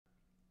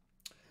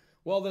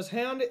Well, this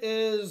hand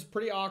is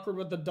pretty awkward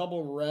with the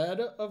double red,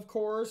 of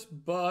course,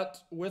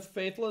 but with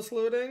Faithless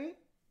Looting,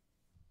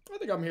 I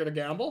think I'm here to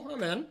gamble.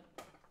 I'm in.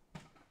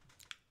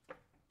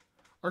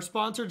 Are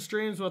sponsored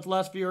streams with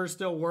less viewers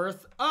still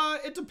worth?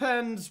 It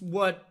depends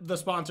what the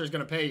sponsor's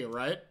going to pay you,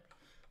 right?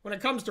 When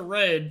it comes to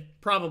raid,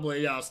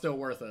 probably, yeah, still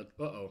worth it.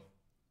 Uh-oh.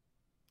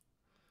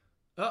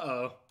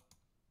 Uh-oh.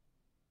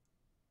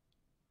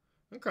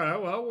 Okay,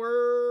 well,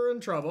 we're in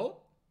trouble.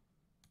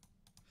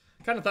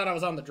 Kind of thought I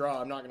was on the draw,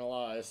 I'm not going to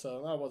lie,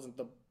 so that wasn't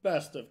the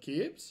best of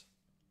keeps.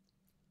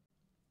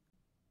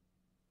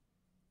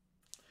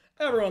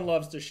 Everyone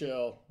loves to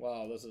shill.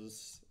 Wow, this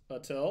is a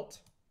tilt.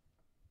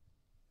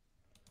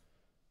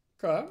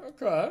 Okay,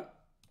 okay.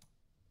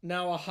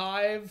 Now a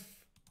hive.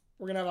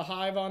 We're going to have a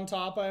hive on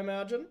top, I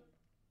imagine.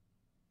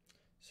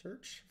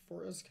 Search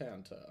for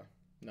Azcanta.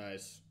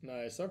 Nice,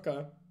 nice,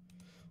 okay.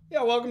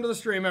 Yeah, welcome to the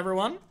stream,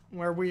 everyone,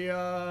 where we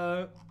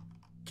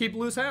keep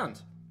loose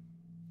hands.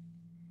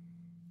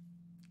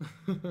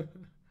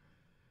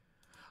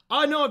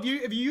 No, if you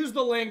use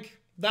the link,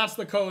 that's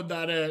the code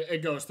that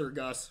it goes through,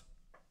 Gus.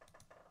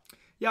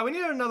 Yeah, we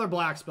needed another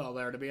black spell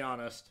there, to be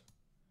honest.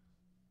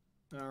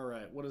 All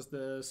right, what is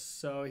this?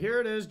 So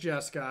here it is,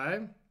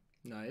 Jeskai.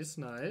 Nice,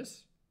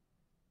 nice.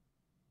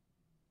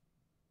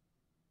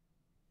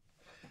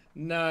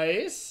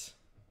 Nice.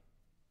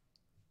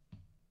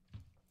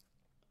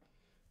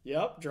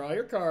 Yep, draw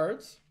your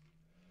cards.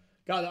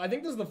 God, I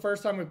think this is the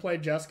first time we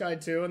played Jeskai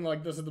too, and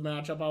like this is the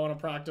matchup I want to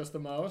practice the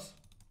most.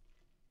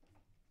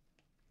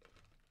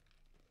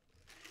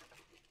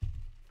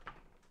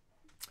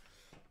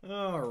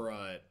 All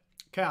right.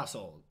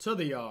 Castle to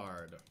the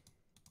yard.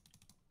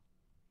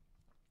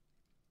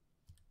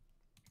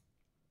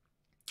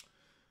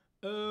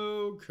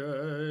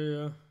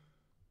 Okay.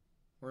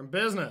 We're in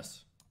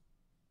business.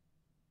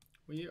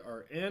 We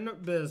are in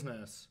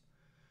business.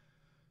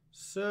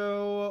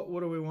 So,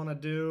 what do we want to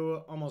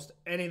do? Almost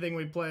anything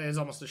we play is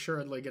almost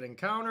assuredly getting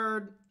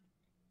countered.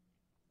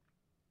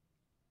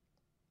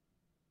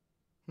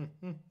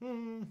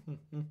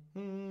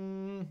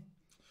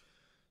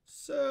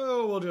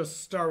 So, we'll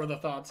just start with the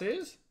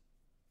Thoughtseize.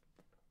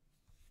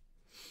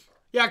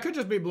 Yeah, it could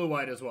just be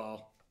blue-white as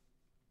well.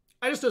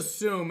 I just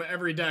assume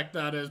every deck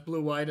that is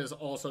blue-white is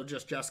also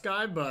just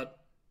Jeskai, but...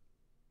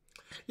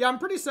 yeah, I'm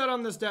pretty set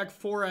on this deck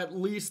for at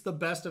least the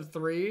best of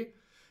 3.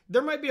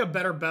 There might be a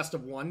better best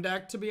of 1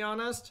 deck, to be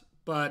honest,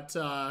 but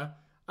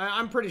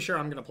I'm pretty sure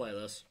I'm going to play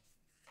this.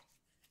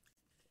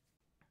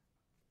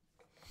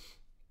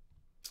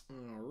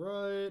 All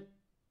right.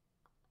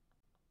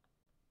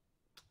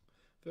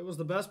 If it was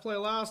the best play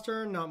last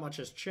turn, not much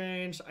has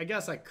changed. I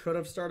guess I could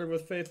have started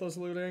with Faithless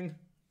Looting.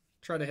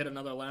 Try to hit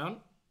another land.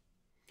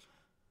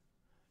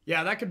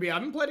 Yeah, that could be. I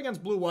haven't played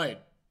against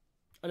blue-white.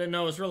 I didn't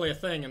know it was really a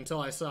thing until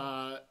I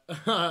saw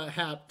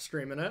Hat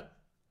streaming it.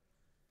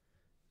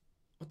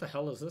 What the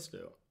hell does this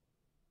do?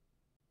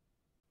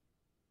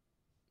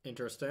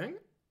 Interesting.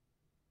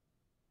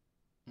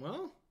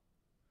 Well,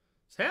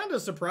 his hand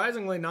is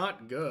surprisingly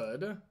not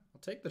good.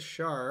 I'll take the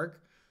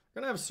shark.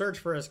 We're going to have Search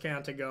for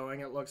Azcanta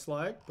going, it looks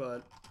like,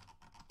 but...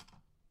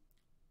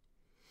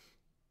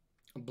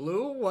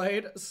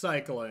 blue-white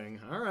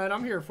cycling. All right,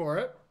 I'm here for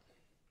it.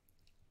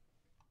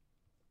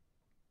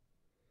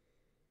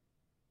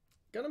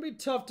 Gonna be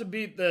tough to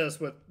beat this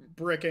with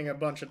bricking a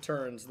bunch of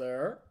turns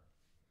there.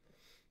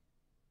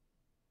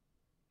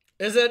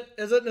 Is it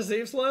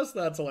Nazeef's list?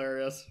 That's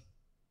hilarious.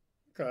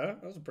 Okay,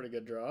 that was a pretty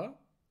good draw.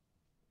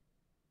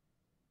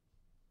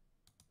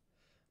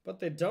 But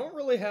they don't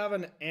really have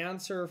an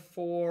answer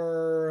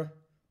for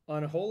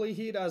Unholy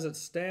Heat as it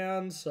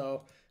stands,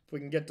 so if we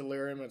can get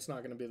Delirium, it's not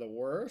going to be the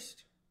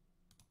worst.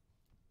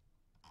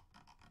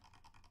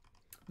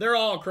 They're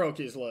all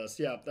Croaky's list.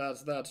 Yep,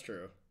 that's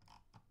true.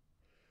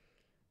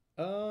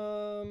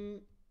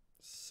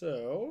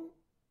 So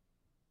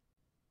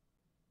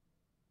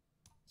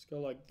let's go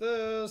like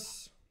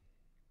this.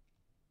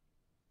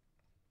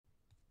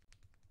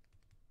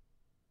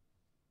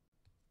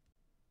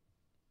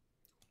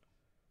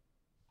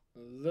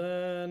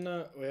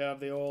 Then we have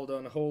the old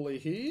Unholy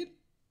Heat.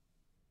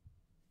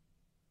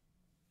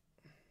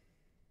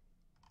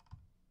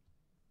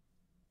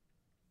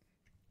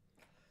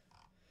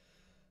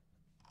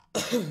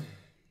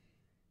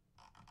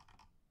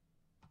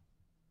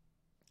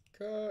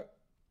 Okay.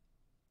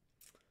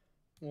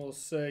 We'll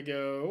say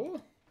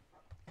go.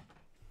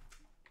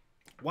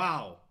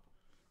 Wow.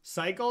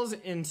 Cycles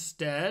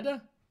instead?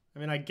 I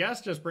mean, I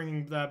guess just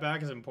bringing that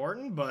back is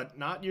important, but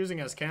not using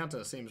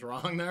Azcanta seems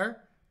wrong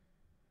there.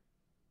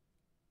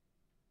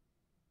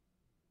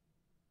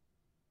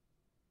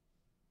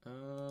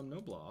 No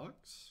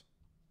blocks.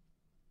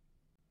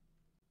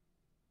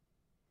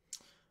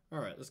 All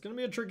right, this is going to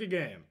be a tricky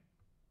game.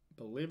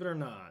 Believe it or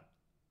not.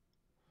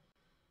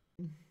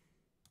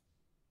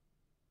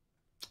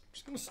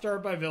 Just going to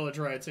start by Village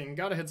Righting.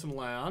 Got to hit some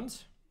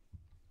lands.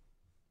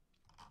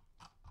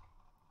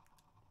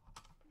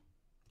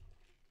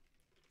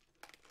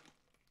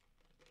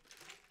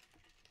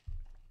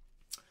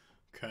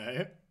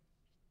 Okay.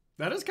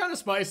 That is kind of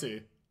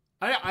spicy.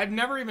 I've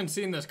never even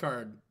seen this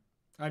card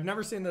I've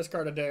never seen this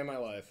card a day in my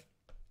life.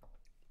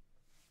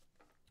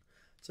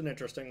 It's an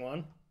interesting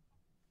one.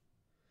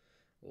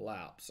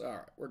 Lapse. All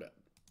right, we're dead.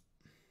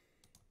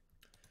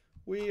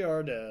 We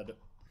are dead.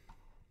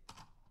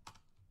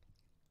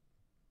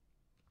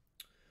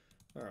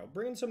 All right,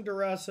 bring in some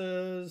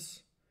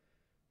Duresses.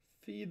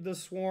 Feed the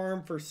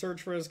Swarm for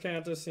Search for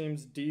Azcanta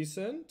seems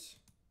decent.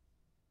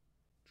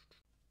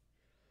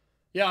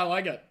 Yeah, I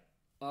like it.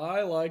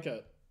 I like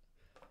it.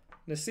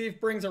 Nassif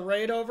brings a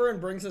raid over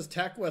and brings his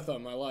tech with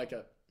him. I like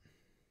it.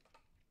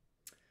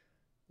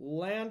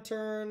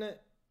 Lantern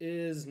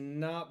is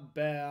not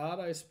bad,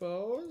 I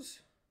suppose.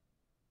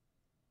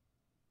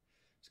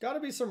 There's got to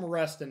be some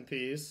Rest in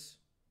Peace.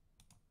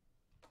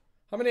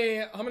 How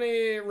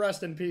many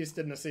Rest in Peace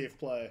did Nassif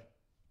play?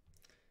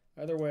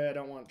 Either way, I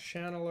don't want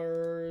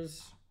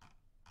Channelers.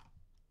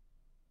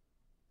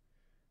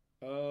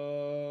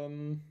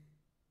 No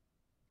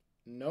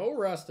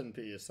Rest in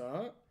Peace,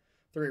 huh?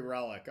 3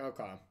 Relic.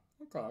 Okay.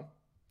 Okay.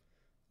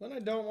 Then I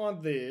don't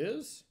want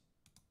these.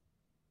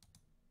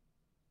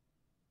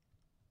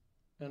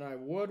 And I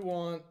would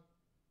want...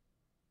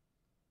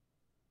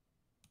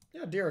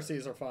 Yeah,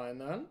 DRCs are fine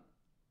then.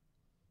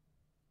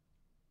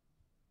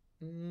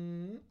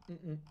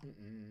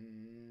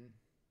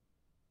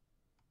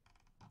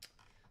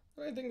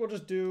 I think we'll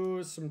just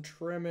do some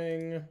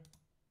trimming.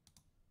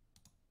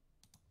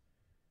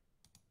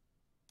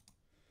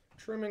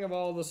 Trimming of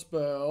all the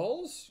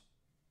spells.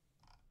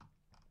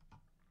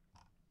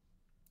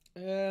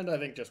 And I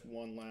think just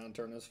 1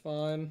 Lantern is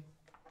fine.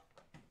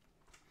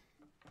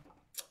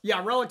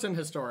 Yeah, Relics and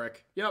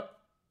Historic. Yep.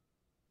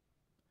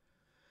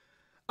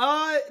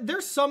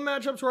 There's some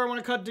matchups where I want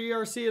to cut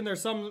DRC, and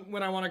there's some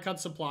when I want to cut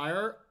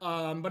Supplier.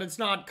 But it's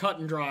not cut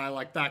and dry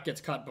like that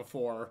gets cut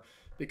before.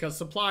 Because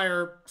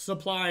Supplier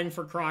supplying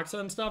for Croxa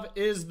and stuff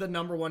is the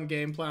 #1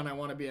 game plan I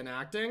want to be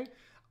enacting.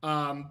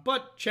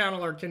 But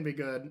Channeler can be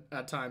good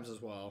at times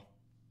as well.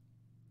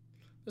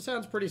 This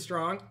sounds pretty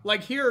strong.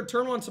 Like here,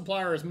 turn 1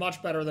 Supplier is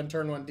much better than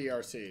turn 1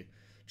 DRC.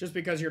 Just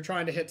because you're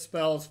trying to hit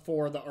spells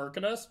for the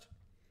Arcanist.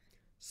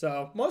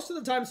 So, most of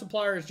the time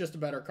Supplier is just a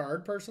better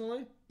card,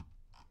 personally.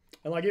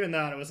 And like even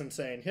that, it was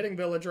insane. Hitting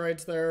Village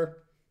Rights there,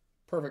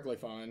 perfectly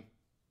fine.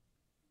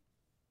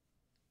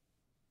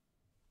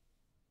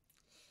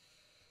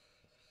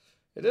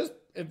 It is,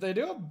 if they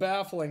do a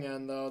Baffling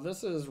End though,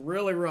 this is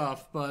really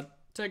rough, but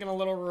taking a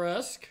little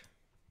risk.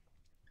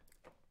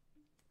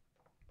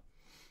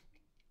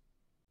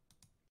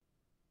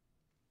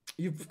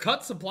 You've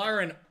cut Supplier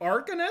and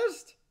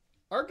Arcanist?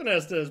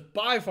 Arcanist is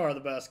by far the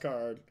best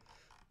card.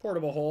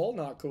 Portable Hole,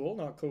 not cool,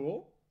 not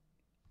cool.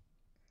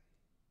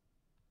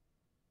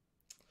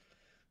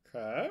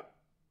 Okay.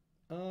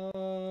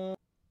 Let's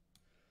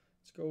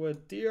go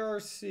with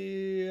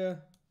DRC,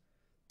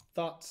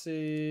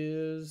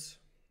 Thoughtseize.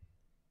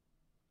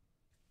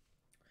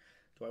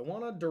 Do I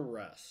want a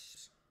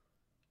Duress?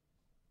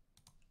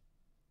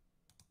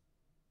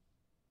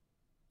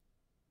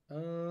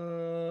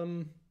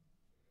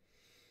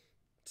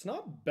 It's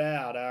not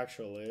bad,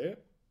 actually.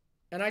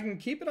 And I can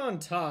keep it on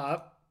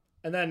top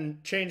and then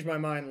change my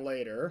mind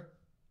later.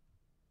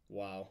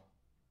 Wow.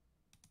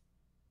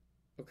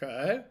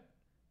 Okay.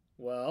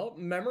 Well,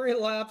 memory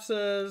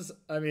lapses.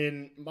 I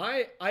mean,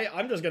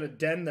 I'm just going to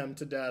den them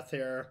to death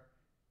here.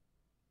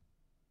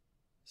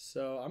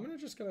 So I'm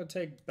just going to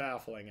take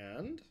Baffling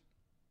End.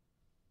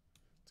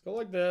 Let's go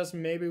like this.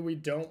 Maybe we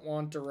don't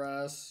want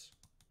Duress.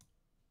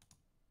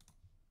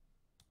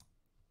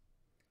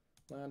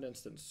 Land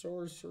Instant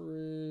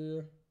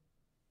Sorcery.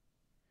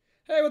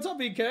 Hey, what's up,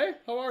 BK?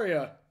 How are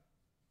you?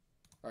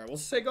 All right, we'll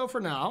say go for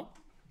now.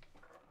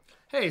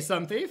 Hey,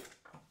 Sun Thief.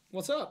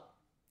 What's up?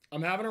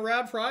 I'm having a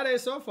rad Friday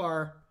so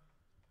far.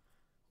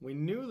 We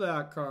knew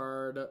that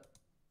card.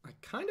 I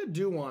kind of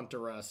do want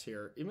Duress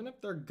here, even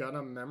if they're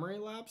gonna memory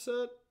lapse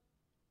it.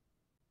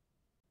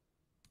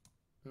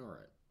 All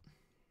right.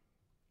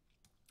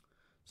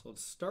 So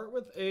let's start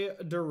with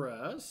a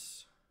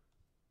Duress.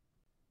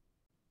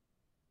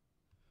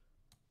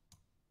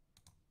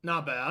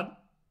 Not bad.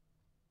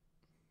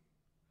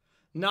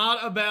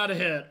 Not a bad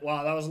hit.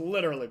 Wow, that was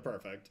literally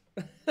perfect.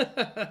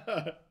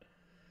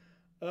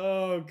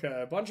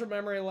 Okay, a bunch of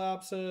memory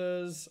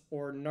lapses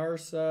or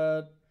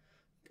Narset.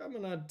 I'm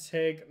gonna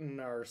take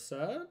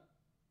Narset.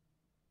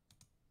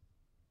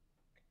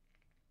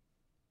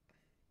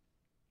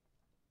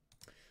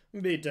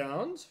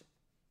 Beatdowns.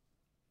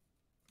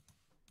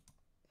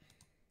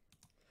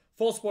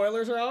 Full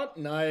spoilers are out?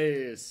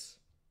 Nice.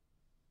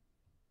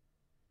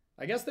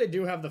 I guess they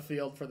do have the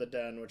field for the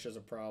den, which is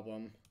a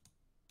problem.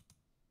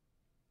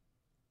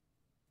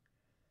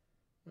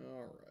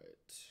 All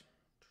right.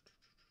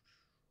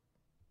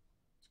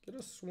 Get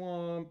a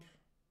swamp.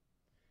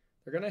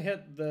 They're going to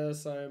hit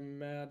this, I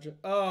imagine.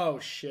 Oh,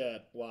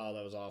 shit. Wow,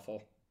 that was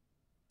awful.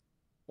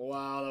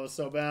 Wow, that was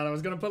so bad. I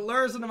was going to put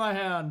Lurs into my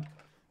hand.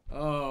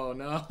 Oh,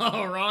 no.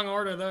 Wrong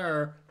order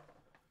there.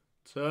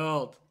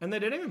 Tilt. And they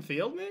didn't even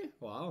field me?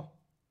 Wow.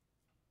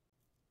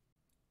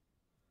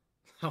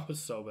 That was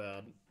so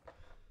bad.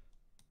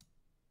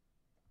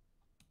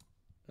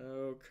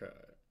 Okay.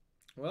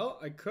 Well,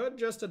 I could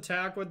just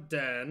attack with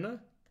Den.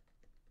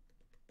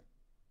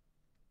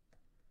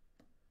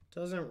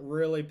 Doesn't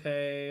really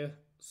pay,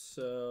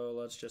 so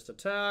let's just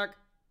attack.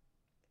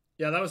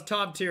 Yeah, that was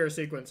top tier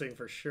sequencing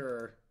for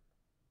sure.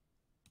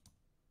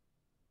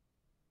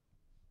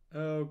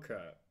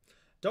 Okay.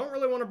 Don't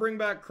really want to bring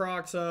back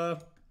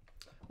Croxa.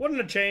 Wouldn't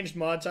have changed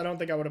much. I don't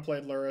think I would have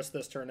played Luris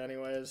this turn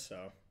anyways,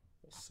 so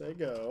we'll say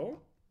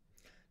go.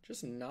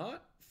 Just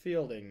not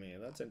fielding me.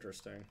 That's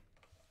interesting.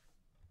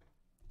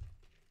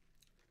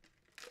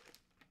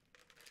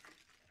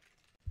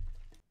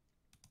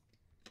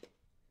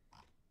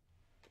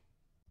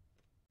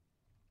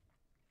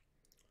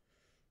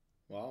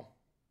 Wow.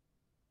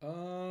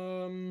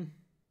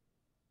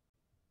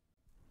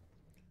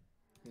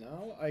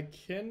 Now I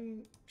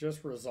can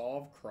just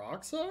resolve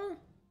Croxa?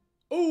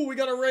 Oh, we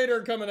got a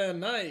Raider coming in.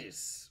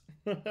 Nice.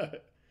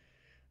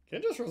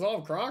 Can just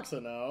resolve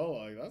Croxa now.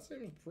 Like, that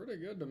seems pretty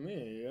good to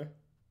me.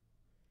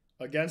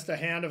 Against a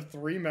hand of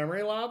 3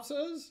 memory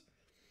lapses?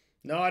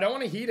 No, I don't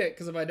want to heat it,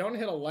 because if I don't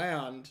hit a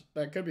land,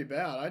 that could be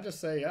bad. I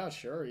just say, yeah,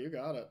 sure, you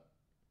got it.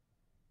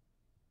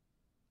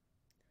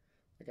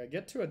 Like, I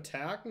get to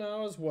attack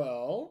now as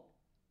well.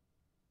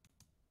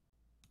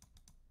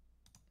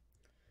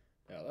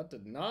 Yeah, that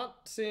did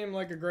not seem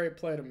like a great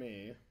play to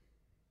me.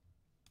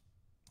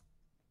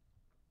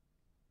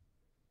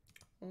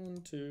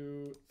 1,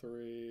 2,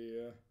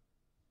 3,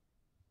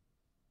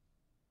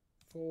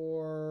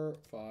 4,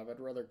 5. I'd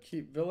rather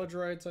keep village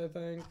rights, I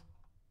think.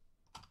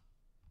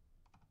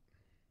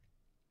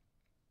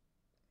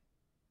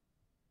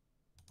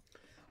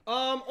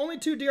 Only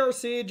 2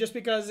 DRC just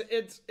because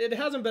it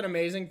hasn't been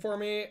amazing for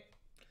me.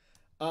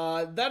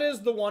 That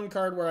is the one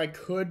card where I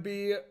could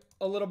be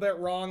a little bit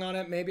wrong on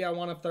it. Maybe I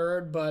want a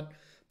third, but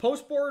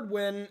post board,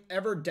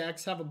 whenever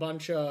decks have a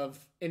bunch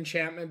of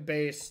enchantment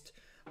based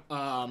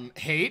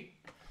hate,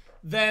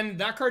 then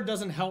that card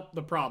doesn't help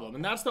the problem.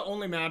 And that's the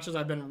only matches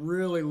I've been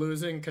really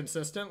losing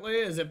consistently,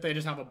 is if they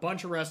just have a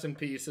bunch of rest in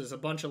pieces, a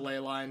bunch of ley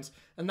lines,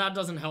 and that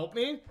doesn't help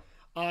me.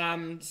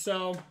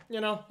 So,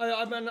 you know,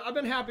 I've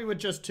been happy with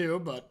just 2,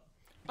 but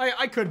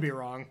I could be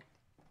wrong.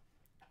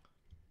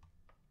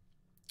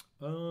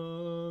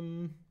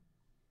 Alright,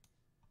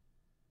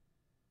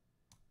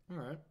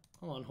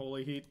 I'll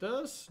unholy heat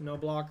this. No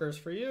blockers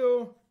for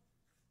you.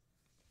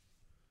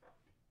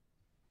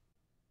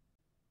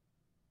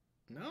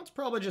 Now it's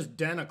probably just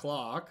Den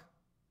o'clock.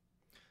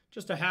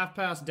 Just a half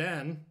past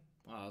Den.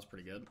 Wow, that's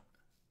pretty good.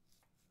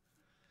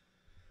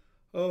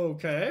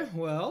 Okay,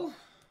 well,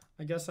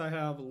 I guess I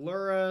have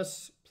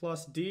Luris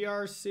plus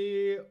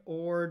DRC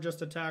or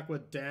just attack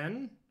with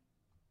Den.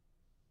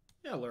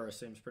 Yeah, Luris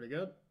seems pretty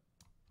good.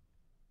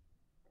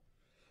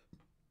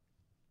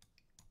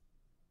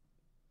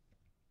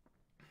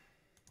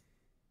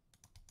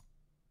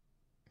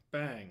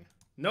 Bang.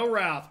 No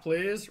Wrath,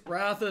 please.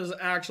 Wrath is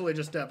actually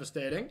just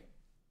devastating.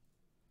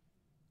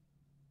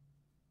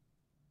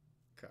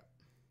 Okay.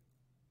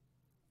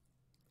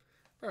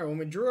 Alright, when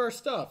we drew our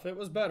stuff, it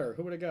was better.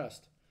 Who would have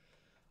guessed?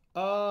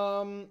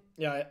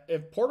 Yeah,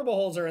 if portable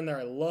holes are in there,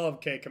 I love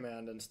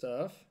K-Command and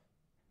stuff.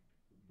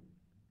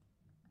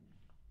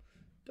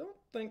 Don't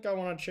think I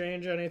want to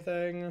change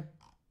anything.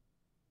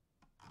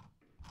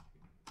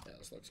 Yeah,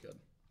 this looks good.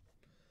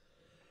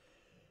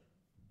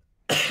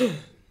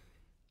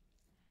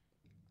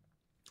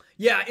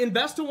 Yeah, in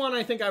best of 1,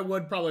 I think I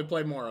would probably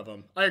play more of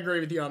them. I agree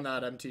with you on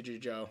that, MTG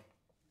Joe.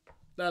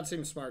 That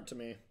seems smart to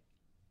me.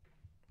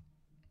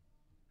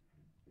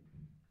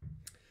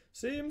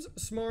 Seems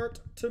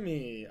smart to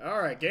me.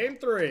 All right, game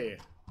 3.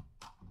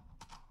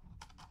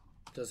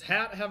 Does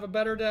Hat have a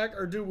better deck,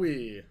 or do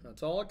we?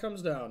 That's all it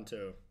comes down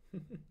to.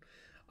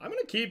 I'm going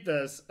to keep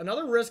this.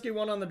 Another risky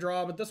one on the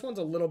draw, but this one's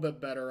a little bit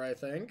better, I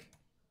think.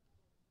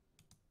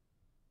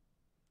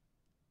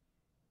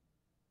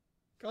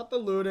 Got the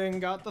looting,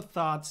 got the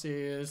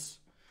Thoughtseize.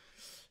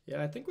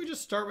 Yeah, I think we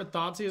just start with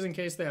Thoughtseize in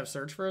case they have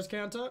Search for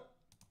Azcanta.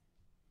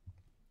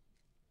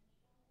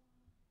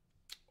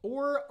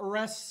 Or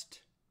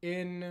Rest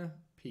in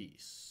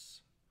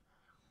Peace.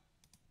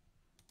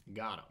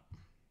 Got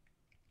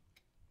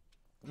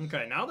him.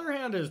 Okay, now their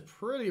hand is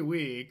pretty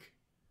weak.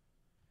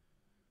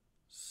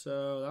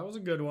 So that was a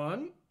good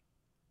one.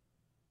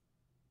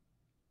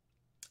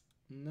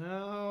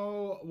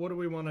 Now, what do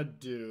we want to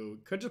do?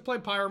 Could just play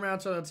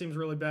Pyromancer. That seems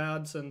really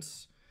bad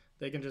since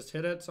they can just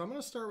hit it. So I'm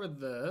going to start with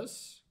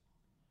this.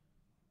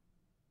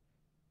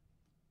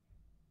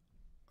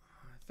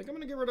 I think I'm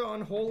going to get rid of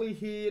Unholy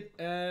Heat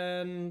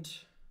and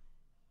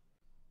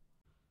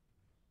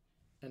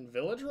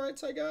Village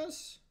Rights, I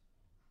guess.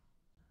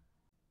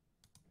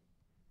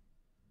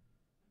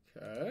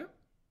 Okay.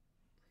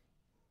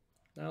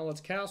 Now let's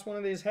cast one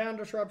of these hand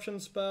disruption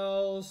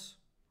spells.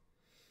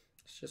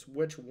 It's just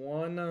which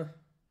one. I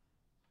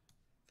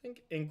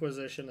think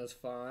Inquisition is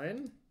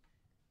fine.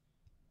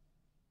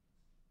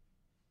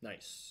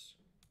 Nice.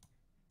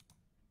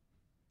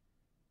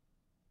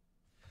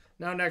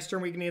 Now next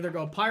turn we can either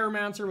go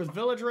Pyromancer with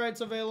Village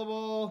Rights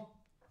available,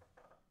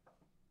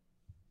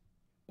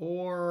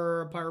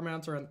 or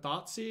Pyromancer and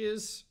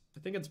Thoughtseize. I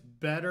think it's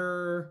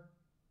better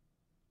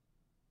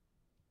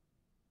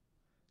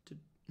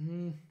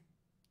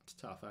It's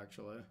tough,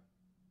 actually.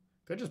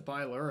 Could just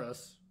buy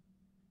Lurrus.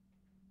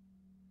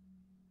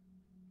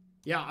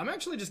 Yeah, I'm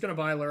actually just going to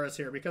buy Lurrus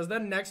here, because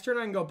then next turn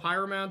I can go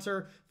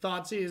Pyromancer,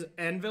 Thoughtseize,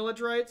 and Village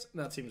Rites.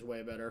 That seems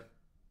way better.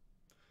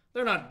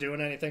 They're not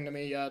doing anything to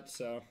me yet,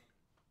 so...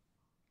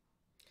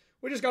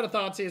 We just got a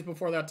Thoughtseize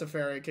before that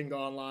Teferi can go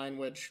online,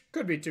 which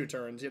could be 2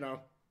 turns, you know?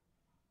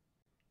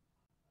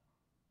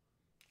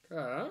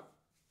 Okay.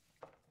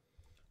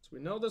 So we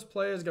know this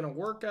play is going to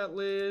work at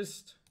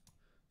least.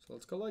 So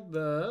let's go like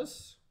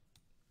this.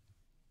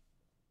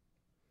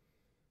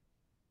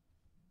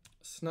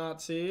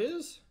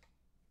 Snotseize.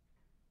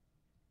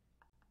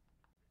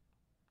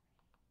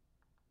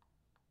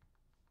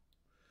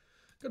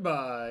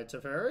 Goodbye,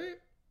 Teferi.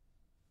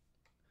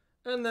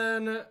 And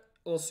then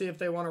we'll see if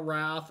they want to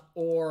Wrath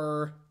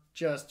or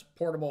just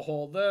Portable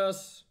Hold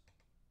this.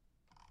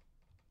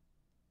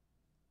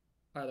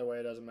 Either way,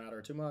 it doesn't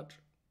matter too much.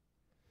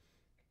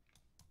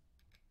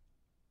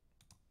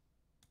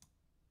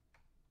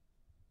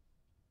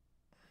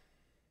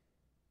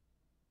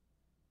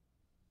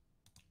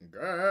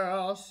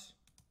 Gas.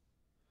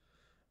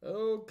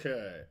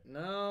 Okay,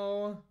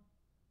 now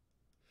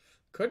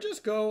could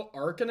just go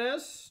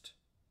Arcanist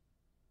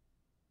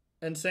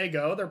and say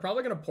go. They're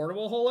probably going to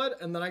Portable Hole it,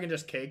 and then I can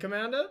just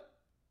K-command it.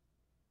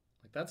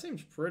 Like, that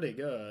seems pretty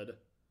good.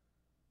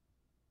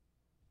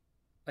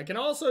 I can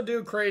also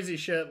do crazy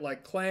shit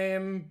like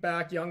claim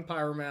back Young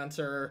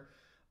Pyromancer,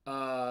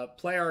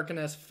 play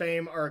Arcanist,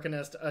 Fame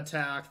Arcanist,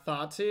 attack,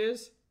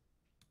 Thoughtseize.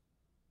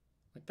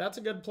 Like, that's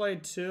a good play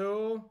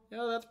too.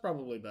 Yeah, that's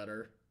probably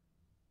better.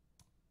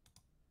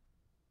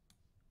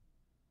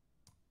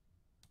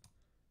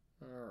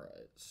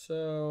 Alright,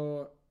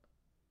 so...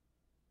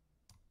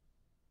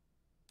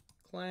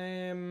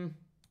 Claim...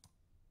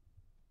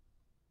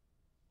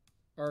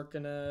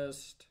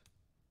 Arcanist...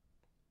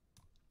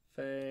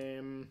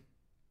 Fame...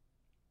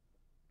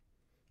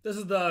 This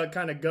is the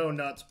kind of go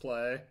nuts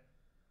play.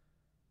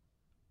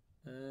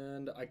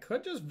 And I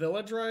could just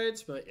Village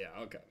Rites, but yeah,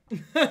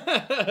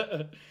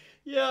 okay.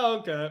 Yeah,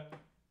 okay.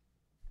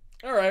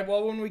 Alright,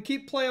 well, when we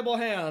keep playable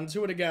hands,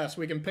 who would have guessed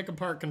we can pick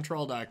apart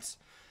control decks?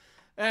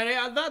 And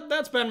yeah,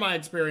 that's been my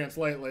experience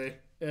lately,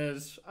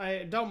 is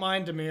I don't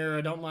mind Dimir,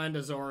 I don't mind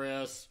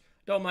Azorius,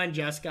 don't mind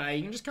Jeskai.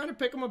 You can just kind of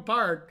pick them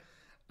apart.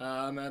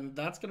 And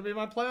that's going to be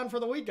my plan for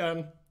the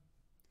weekend.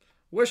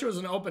 Wish it was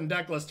an open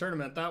deckless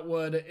tournament. That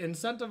would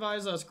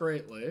incentivize us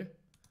greatly.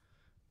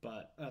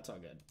 But that's all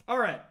good. All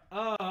right.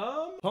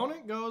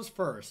 Opponent goes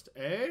first,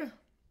 eh?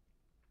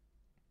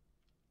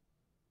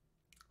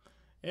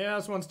 Yeah,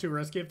 this one's too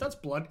risky. If that's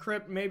Blood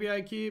Crypt, maybe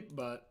I keep,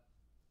 but...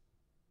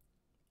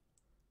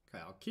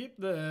 Okay, I'll keep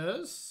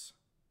this.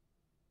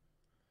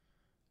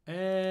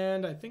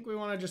 And I think we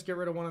want to just get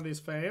rid of one of these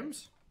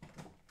Fames.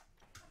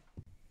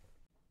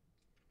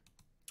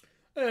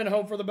 And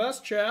hope for the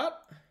best, chat.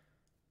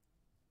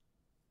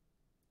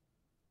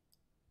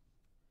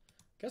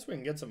 Guess we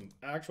can get some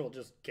actual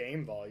just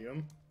game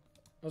volume.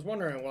 I was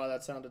wondering why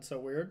that sounded so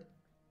weird.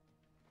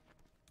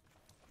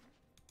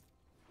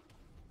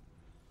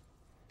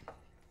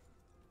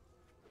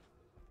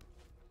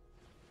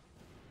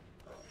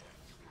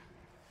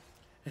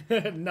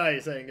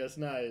 Nice, Angus,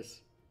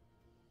 nice.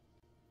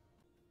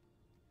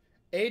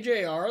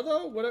 AJR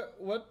though?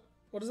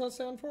 What does that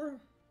stand for?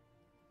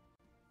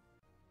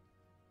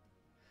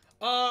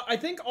 I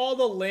think all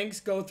the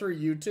links go through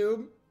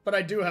YouTube, but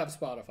I do have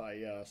Spotify,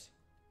 yes.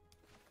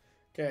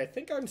 Okay, I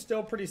think I'm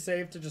still pretty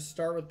safe to just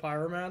start with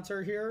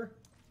Pyromancer here.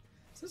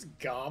 Is this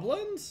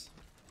goblins?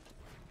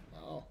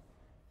 Oh.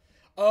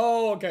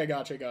 Oh, okay,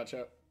 gotcha,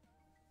 gotcha.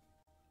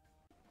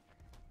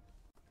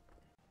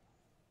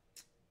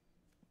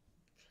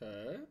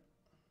 Okay.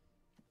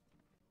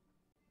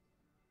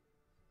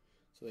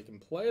 So they can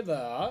play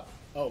that.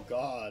 Oh,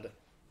 God.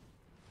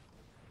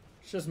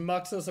 It's just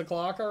mucks us a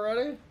clock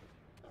already?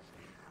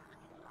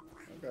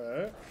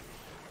 Okay.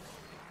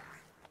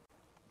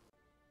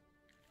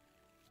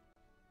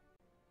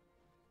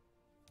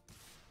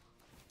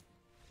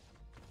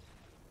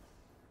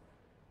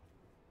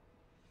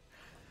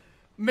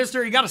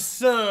 Mister, you got a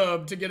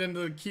sub to get into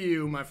the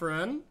queue, my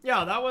friend.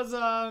 Yeah, that was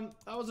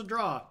a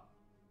draw.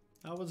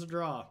 That was a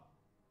draw.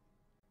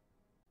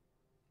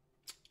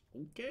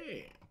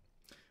 Okay.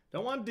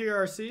 Don't want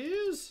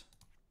DRCs.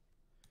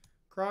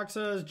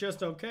 Croxa is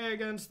just okay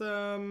against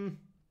them.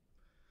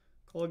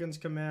 Colgan's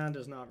Command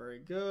is not very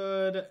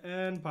good.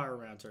 And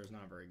Pyromancer is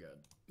not very good.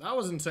 That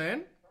was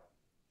insane.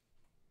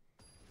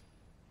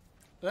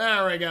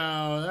 There we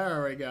go.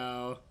 There we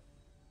go.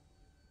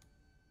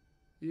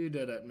 You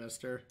did it,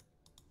 mister.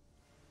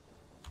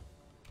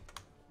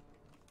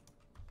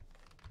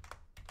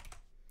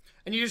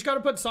 And you just got to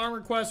put song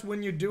request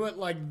when you do it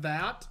like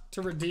that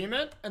to redeem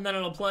it, and then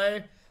it'll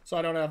play, so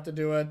I don't have to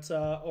do it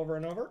over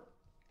and over.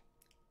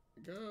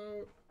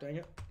 Go. Dang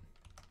it.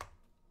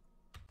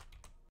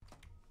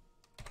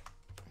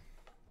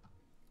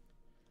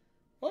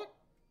 What?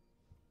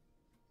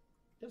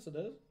 Yes, it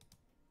is.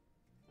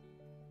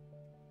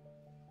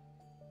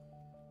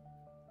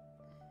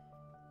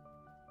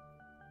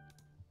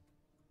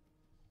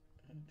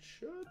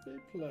 should be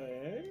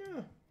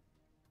playing.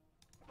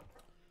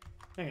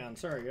 Hang on,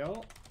 sorry,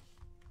 y'all.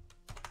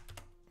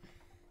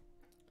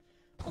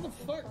 What the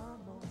fuck?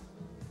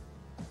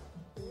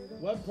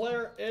 Web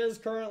player is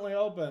currently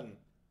open.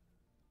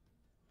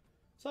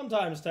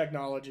 Sometimes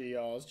technology,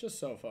 y'all, it's just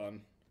so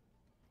fun.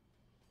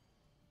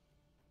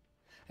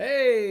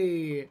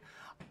 Hey,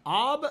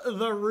 Ob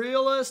the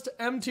Realist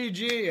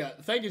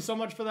MTG. Thank you so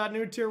much for that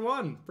new tier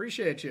 1.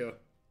 Appreciate you.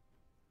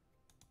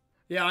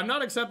 Yeah, I'm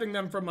not accepting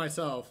them from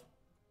myself.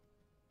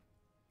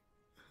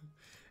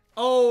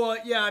 Oh,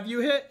 yeah,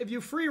 if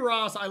you free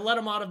Ross, I let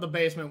him out of the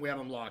basement. We have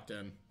him locked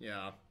in.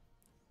 Yeah.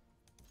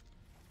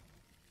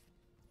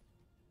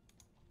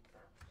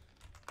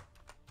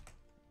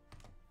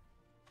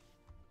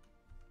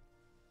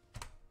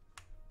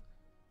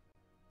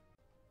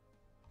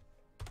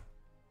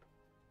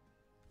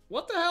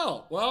 What the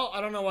hell? Well,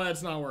 I don't know why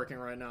it's not working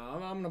right now.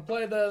 I'm going to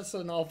play this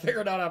and I'll figure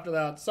it out after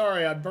that.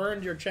 Sorry, I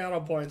burned your channel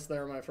points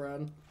there, my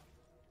friend.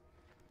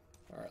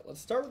 Alright,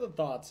 let's start with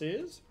the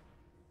Thoughtseize.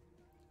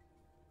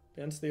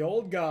 Against the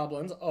Old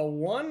Goblins. A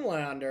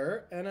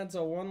 1-lander, and it's a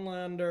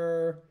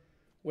 1-lander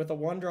with a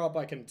 1-drop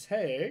I can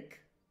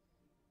take.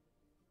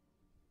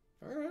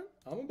 Alright,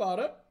 I'm about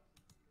it.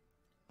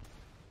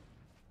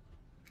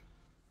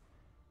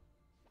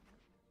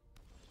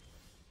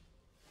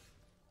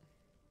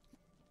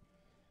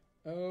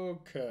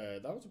 Okay,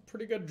 that was a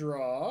pretty good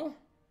draw.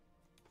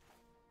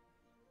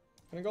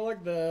 Gonna go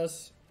like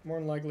this. More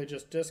than likely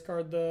just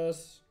discard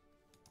this.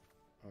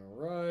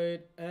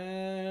 Alright,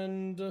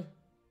 and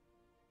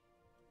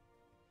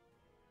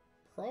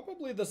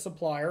probably the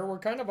supplier. We're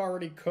kind of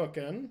already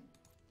cooking.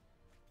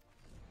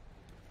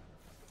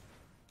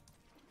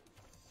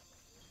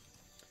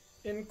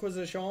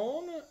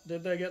 Inquisition.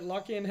 Did they get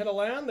lucky and hit a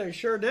land? They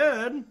sure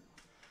did.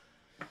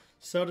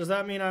 So does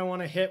that mean I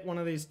want to hit one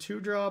of these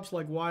 2-drops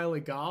like Wily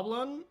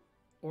Goblin?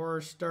 Or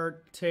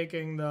start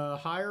taking the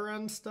higher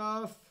end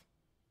stuff?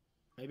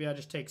 Maybe I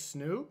just take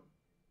Snoop?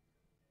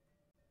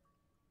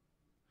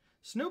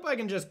 Snoop I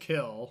can just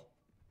kill.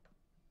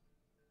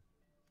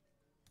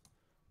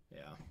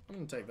 Yeah, I'm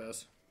gonna take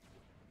this.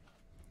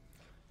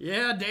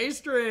 Yeah,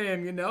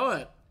 Daystream, you know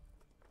it.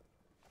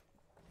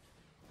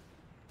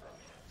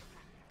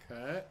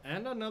 Okay,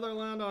 and another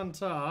land on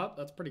top.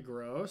 That's pretty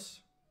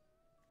gross.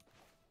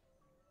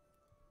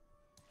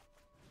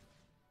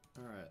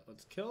 Alright,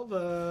 let's kill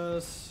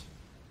this.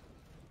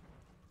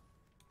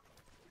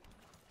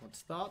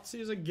 Let's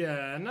Thoughtseize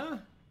again.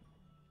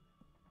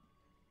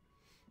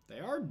 They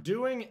are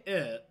doing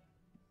it.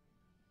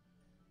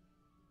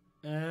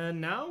 And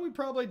now we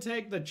probably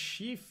take the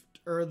Chief,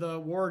 or the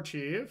War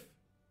Chief.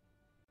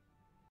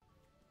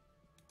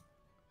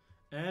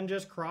 And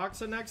just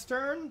Crocs it next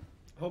turn.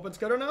 Hope it's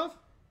good enough.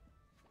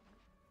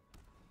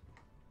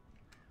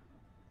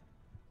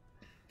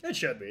 It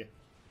should be.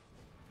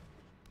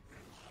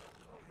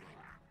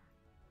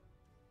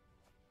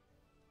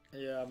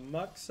 Yeah,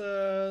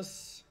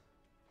 Muxus.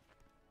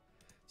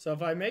 So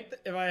if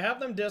I have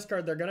them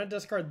discard, they're gonna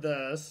discard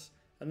this.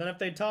 And then if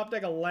they top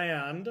deck a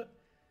land,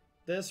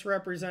 this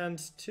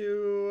represents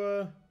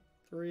 2,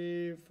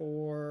 3,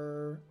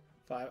 4,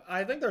 5.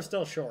 I think they're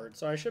still short,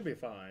 so I should be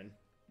fine.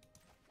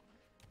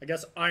 I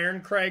guess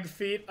Iron Crag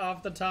Feet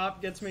off the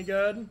top gets me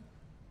good.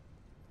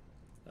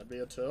 That'd be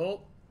a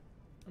tilt.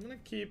 I'm gonna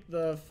keep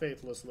the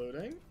Faithless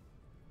Looting.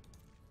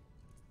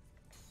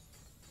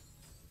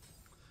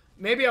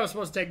 Maybe I was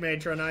supposed to take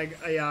Matron.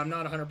 Yeah, I'm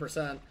not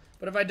 100%.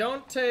 But if I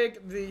don't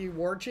take the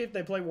War Chief,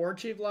 they play War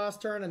Chief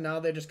last turn, and now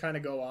they just kind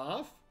of go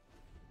off.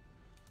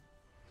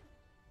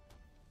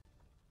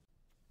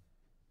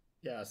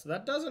 Yeah, so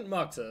that doesn't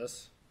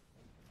Muxus.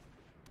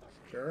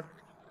 Sure.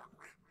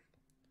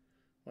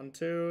 1,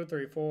 2,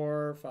 3,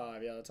 4,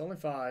 5. Yeah, that's only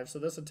 5, so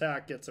this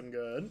attack gets him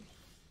good.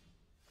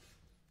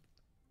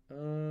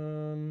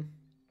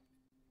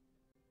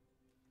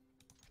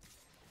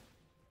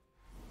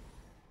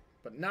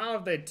 But now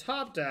if they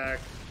top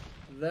deck,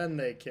 then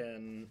they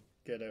can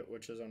get it,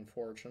 which is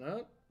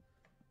unfortunate.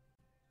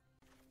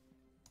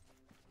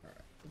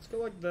 Alright, let's go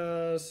like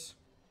this.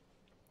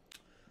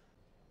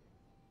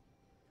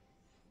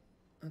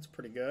 That's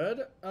pretty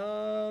good.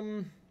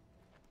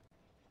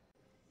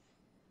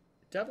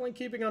 Definitely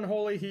keeping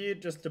Unholy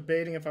Heat, just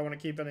debating if I want to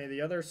keep any of the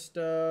other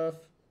stuff.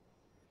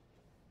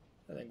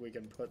 I think we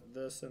can put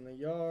this in the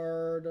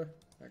yard.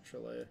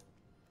 Actually,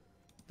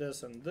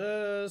 this and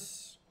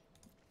this.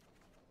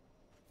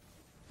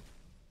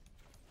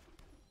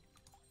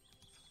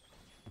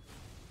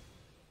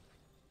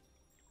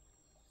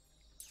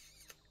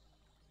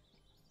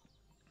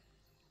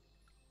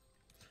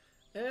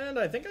 And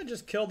I think I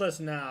just kill this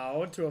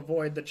now to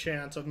avoid the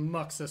chance of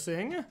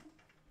Muxusing.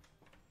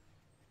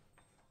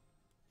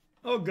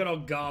 Oh, good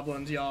old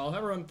goblins, y'all.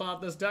 Everyone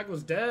thought this deck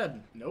was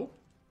dead. Nope.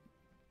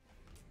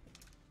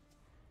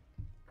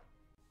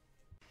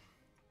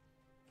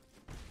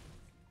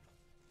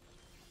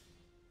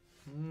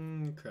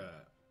 Okay.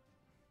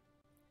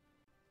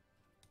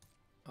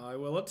 I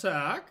will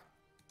attack.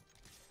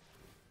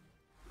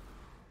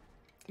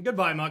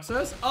 Goodbye,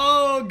 Muxus.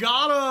 Oh,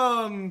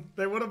 got him!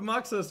 They would have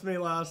Muxus me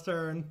last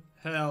turn.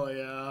 Hell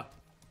yeah.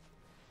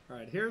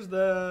 Alright, here's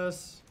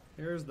this.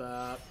 Here's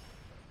that.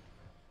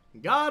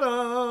 Got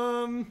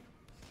him!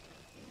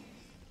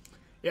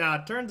 Yeah,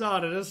 it turns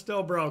out it is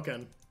still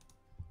broken.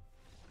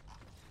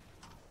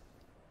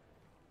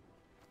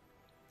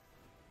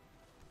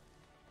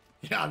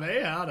 Yeah,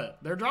 they had it.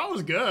 Their draw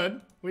was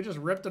good. We just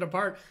ripped it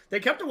apart. They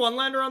kept a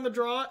one-lander on the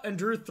draw and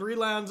drew 3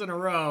 lands in a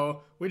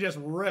row. We just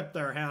ripped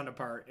their hand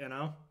apart, you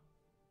know?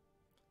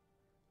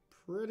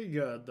 Pretty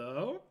good,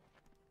 though.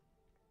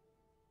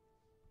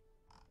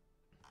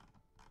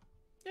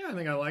 Yeah, I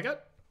think I like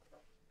it.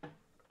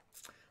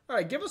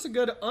 Alright, give us a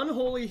good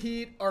Unholy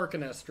Heat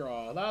Arcanist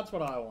draw. That's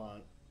what I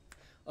want.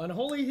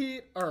 Unholy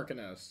Heat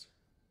Arcanist.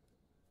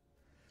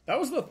 That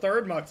was the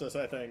 3rd Muxus,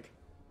 I think.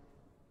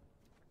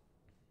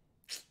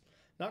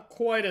 Not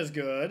quite as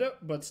good,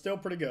 but still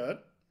pretty good.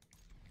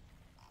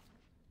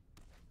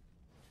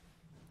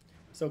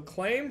 So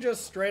Claim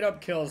just straight up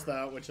kills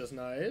that, which is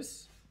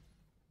nice.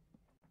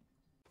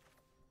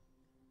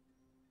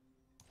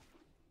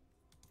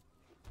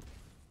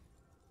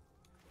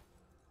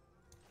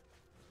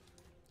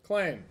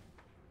 Claim.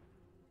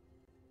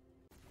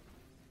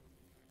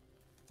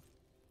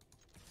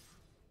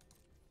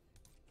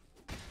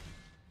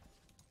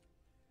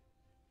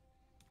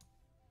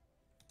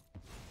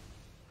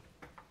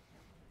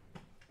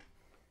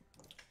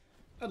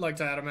 I'd like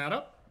to add a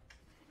mana.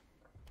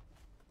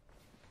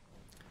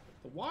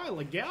 The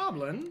Wily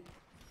Goblin.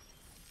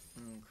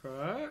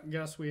 Okay,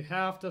 guess we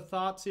have to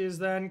Thoughtseize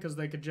then, because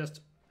they could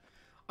just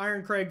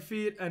Iron Crag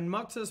Feet and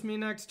Muxus me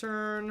next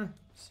turn.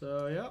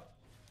 So, yep.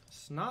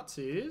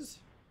 Snotseize.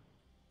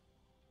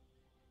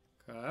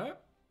 Okay.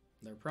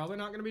 They're probably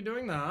not going to be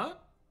doing that.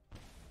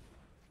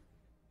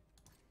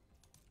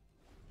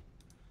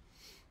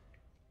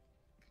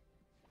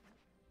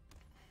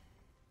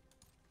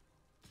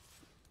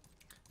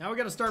 Now we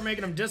got to start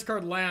making them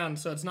discard land,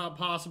 so it's not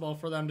possible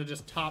for them to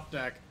just top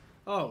deck.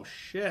 Oh,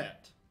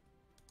 shit.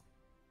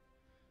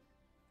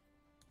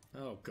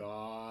 Oh,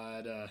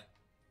 God.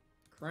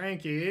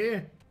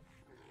 Cranky.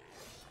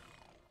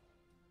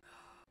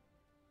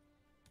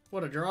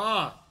 What a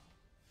draw.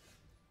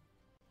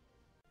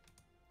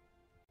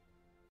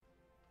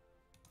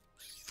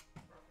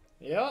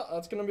 Yeah,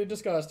 that's going to be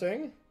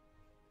disgusting.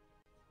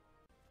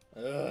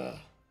 Ugh.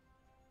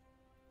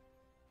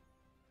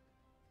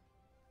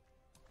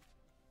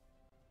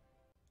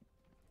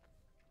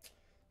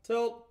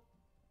 Tilt.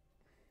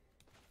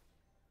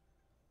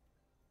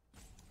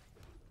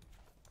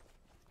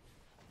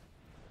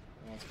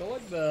 Let's go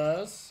like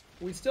this.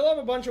 We still have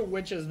a bunch of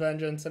Witch's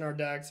Vengeance in our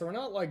deck, so we're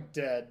not like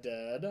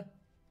dead.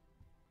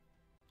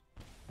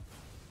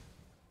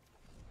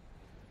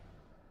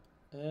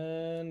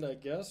 And I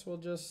guess we'll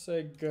just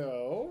say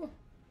go.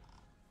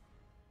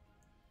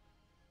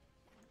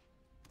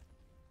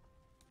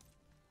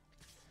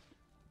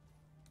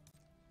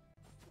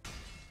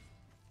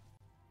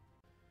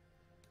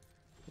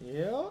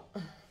 Yeah.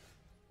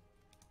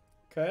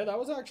 Okay, that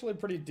was actually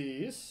pretty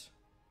decent.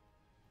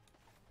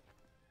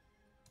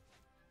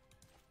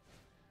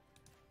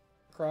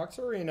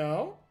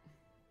 Croxarino.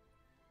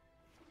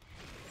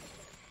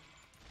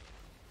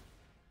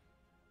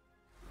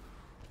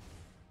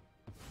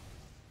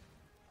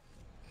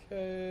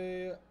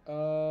 Okay,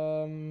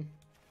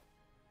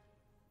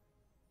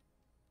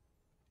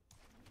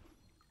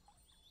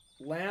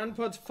 Land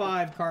puts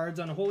 5 cards,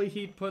 Unholy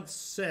Heat puts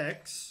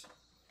 6.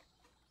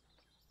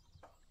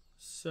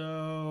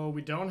 So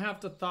we don't have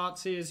to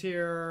Thoughtseize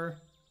here,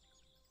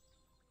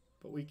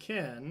 but we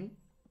can.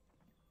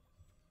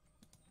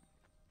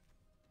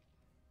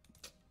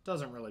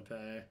 Doesn't really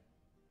pay.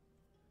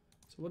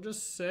 So we'll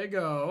just say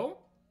go.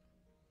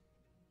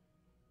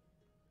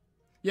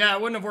 Yeah,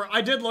 it wouldn't have worked.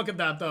 I did look at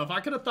that, though. If I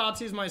could have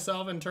Thoughtseized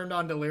myself and turned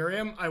on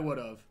Delirium, I would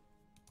have.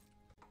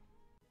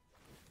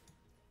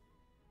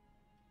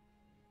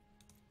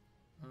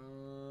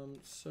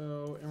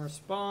 So in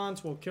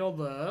response, we'll kill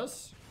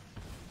this.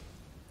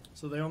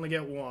 So they only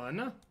get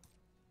 1.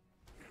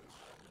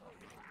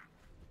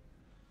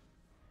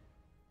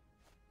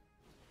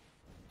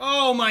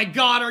 Oh my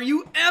god, are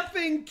you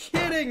effing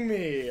kidding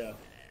me?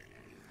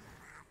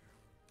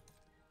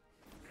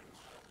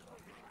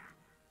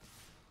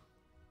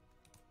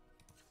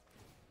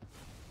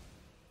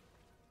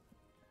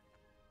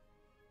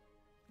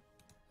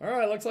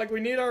 Alright, looks like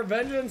we need our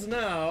vengeance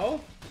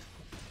now.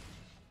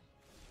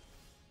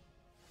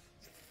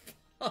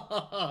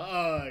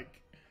 Fuck.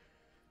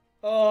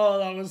 Oh,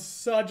 that was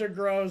such a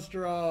gross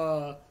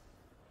draw.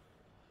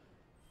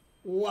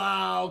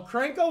 Wow,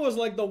 Krenko was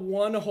like the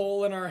one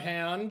hole in our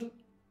hand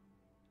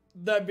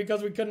that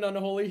because we couldn't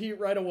Unholy Heat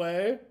right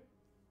away.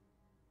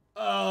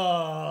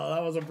 Oh,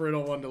 that was a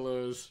brutal one to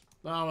lose.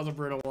 That was a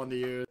brutal one to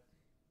use.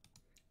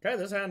 Okay,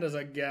 this hand is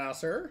a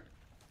gasser.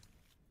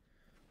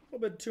 A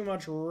little bit too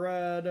much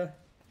red.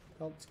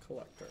 Pelts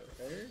Collector,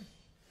 okay?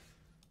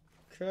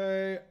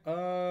 Okay,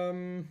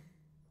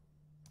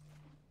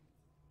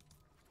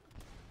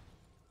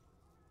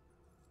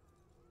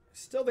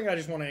 still think I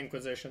just want an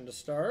Inquisition to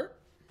start.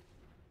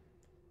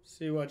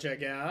 See what you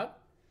got.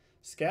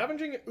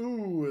 Scavenging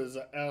Ooze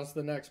as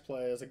the next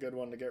play is a good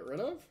one to get rid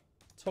of.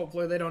 So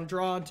hopefully they don't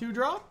draw a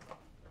 2-drop.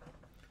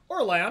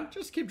 Or land.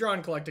 Just keep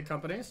drawing collected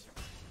companies.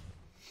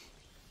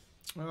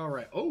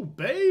 Alright. Oh,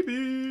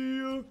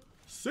 baby!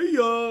 See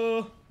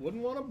ya!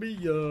 Wouldn't want to be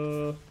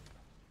ya.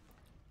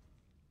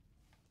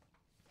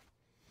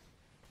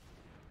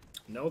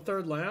 No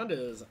third land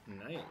is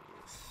nice.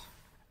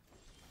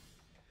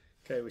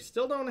 Okay, we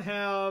still don't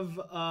have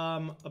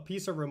a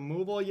piece of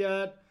removal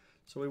yet.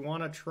 So we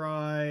want to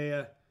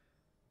try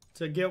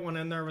to get one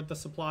in there with the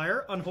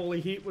supplier.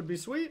 Unholy Heat would be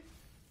sweet.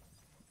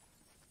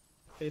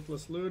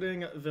 Faithless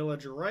Looting,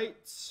 Village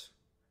Rites.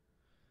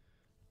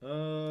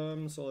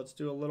 So let's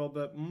do a little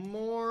bit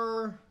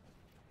more.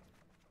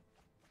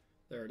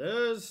 There it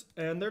is.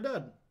 And they're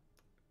dead.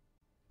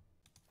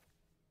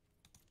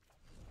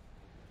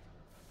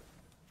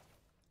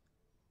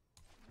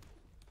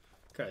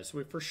 Okay, so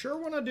we for sure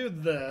want to do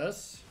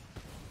this.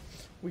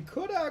 We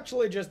could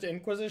actually just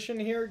Inquisition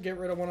here, get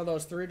rid of one of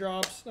those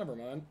 3-drops. Never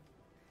mind.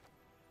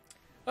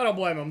 I don't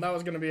blame him. That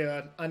was going to be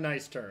a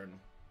nice turn.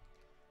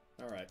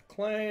 Alright,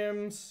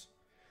 claims.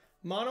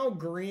 Mono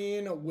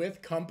green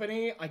with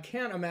company. I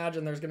can't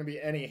imagine there's going to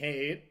be any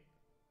hate.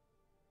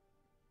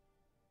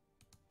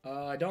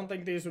 I don't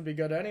think these would be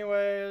good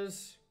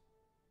anyways.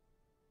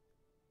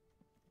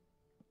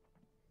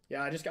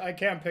 Yeah, I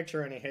can't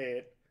picture any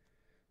hate.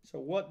 So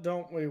what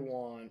don't we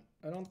want?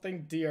 I don't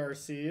think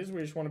DRCs.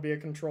 We just want to be a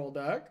control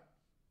deck.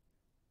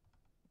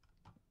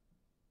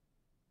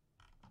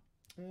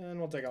 And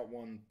we'll take out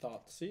one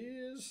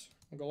Thoughtseize.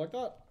 We'll go like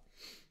that.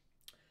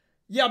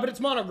 Yeah, but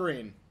it's mono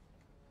green.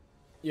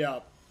 Yeah.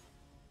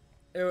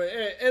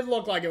 It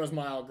looked like it was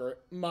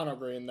mono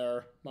green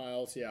there,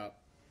 Miles. Yeah.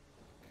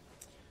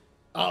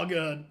 All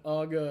good.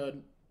 All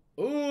good.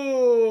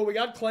 Ooh, we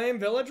got Claim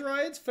Village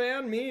Rights.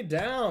 Fan me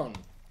down.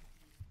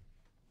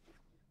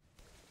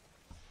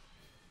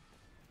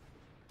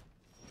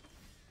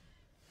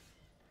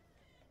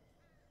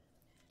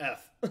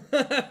 F.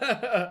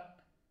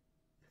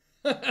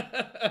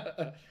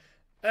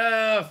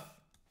 F.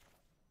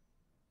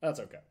 That's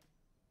okay.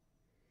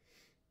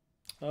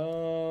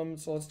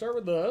 So let's start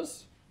with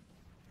this.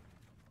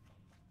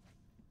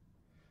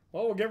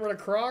 Well, we'll get rid of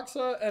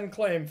Croxa and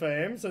Claim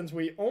Fame since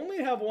we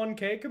only have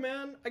 1K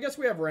command. I guess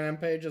we have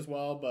Rampage as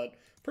well, but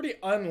pretty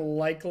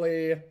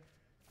unlikely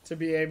to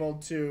be able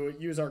to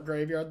use our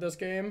graveyard this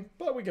game.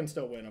 But we can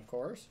still win, of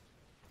course.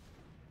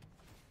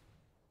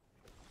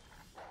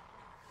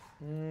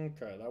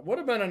 Okay, that would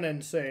have been an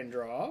insane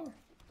draw.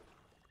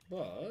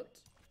 But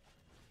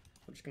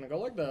we're just going to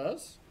go like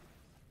this.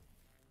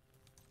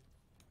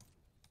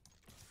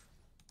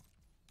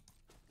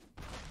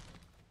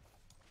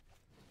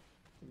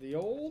 The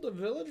old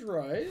Village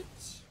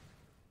Rights.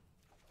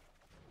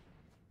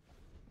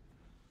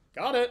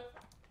 Got it.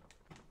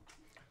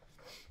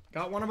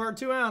 Got one of our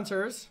 2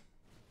 answers.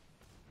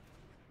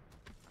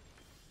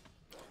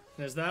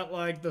 Is that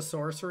like the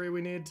sorcery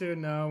we need to?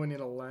 No, we need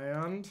a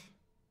land.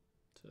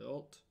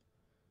 Tilt.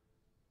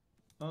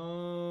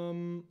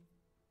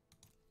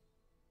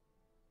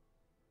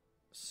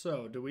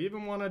 So, do we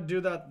even want to do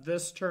that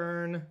this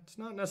turn? It's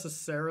not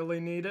necessarily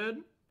needed.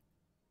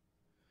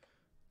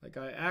 Like,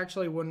 I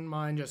actually wouldn't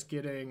mind just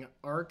getting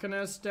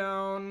Arcanist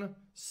down,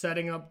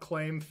 setting up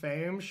Claim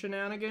Fame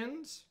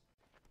shenanigans.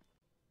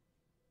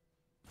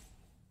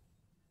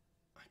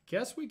 I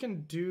guess we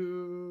can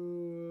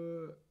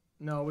do...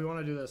 No, we want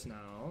to do this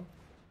now.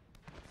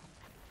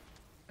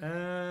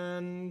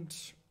 And...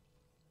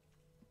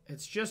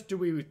 It's just, do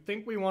we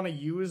think we want to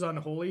use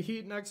Unholy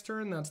Heat next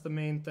turn? That's the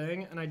main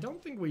thing. And I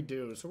don't think we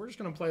do. So we're just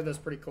going to play this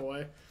pretty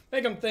coy.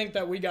 Make them think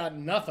that we got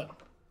nothing.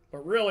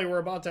 But really, we're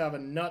about to have a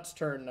nuts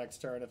turn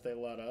next turn if they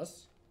let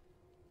us.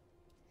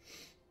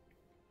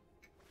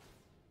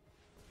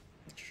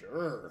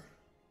 Sure.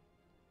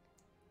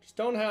 Just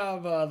don't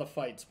have the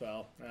fight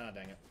spell. Ah,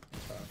 dang it.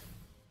 Okay.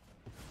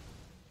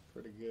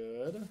 Pretty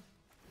good.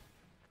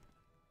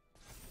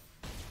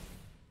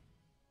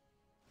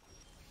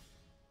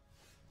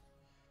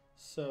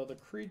 So the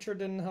creature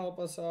didn't help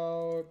us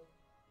out.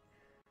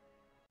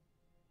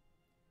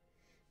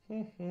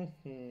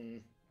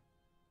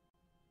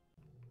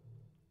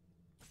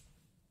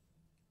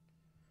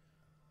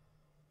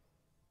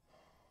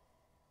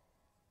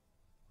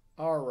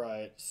 All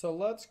right, so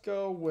let's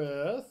go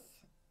with...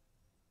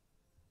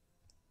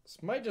 This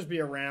might just be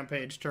a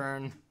Rampage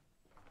turn.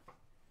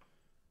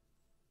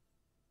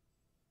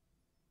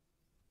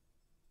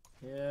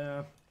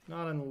 Yeah,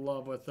 not in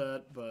love with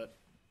it, but...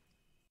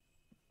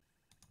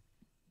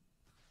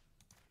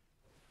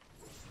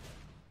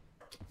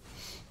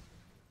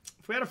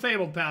 If we had a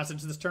Fabled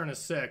Passage, this turn is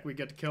sick. We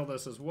get to kill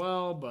this as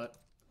well, but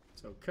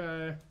it's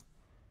okay.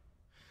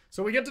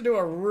 So we get to do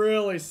a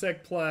really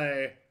sick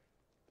play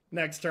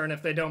next turn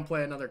if they don't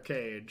play another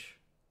Cage.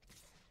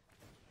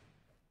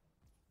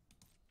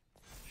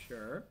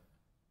 Sure.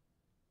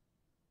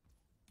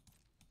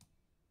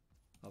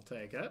 I'll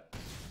take it.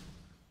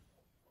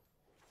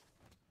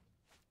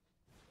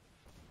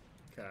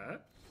 Okay.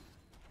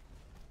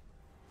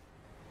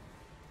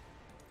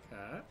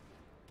 Okay.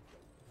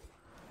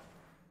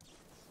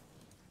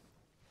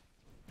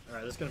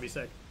 Alright, this is gonna be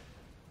sick.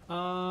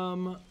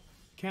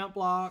 Can't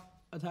block,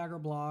 attacker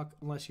block,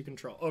 unless you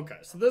control. Okay,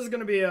 so this is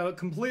gonna be a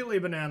completely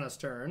bananas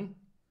turn.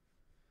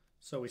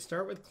 So we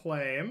start with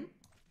Claim.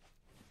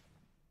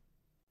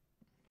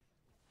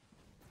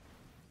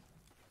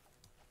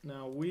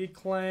 Now we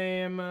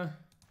claim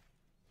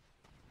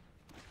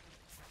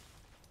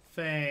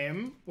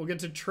Fame. We'll get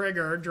to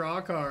trigger, draw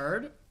a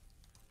card.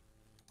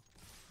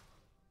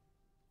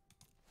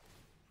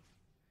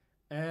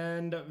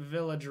 And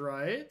Village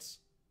Rites.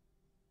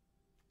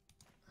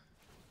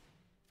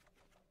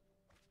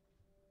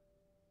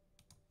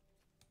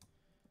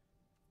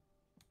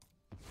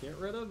 Get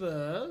rid of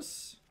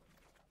this.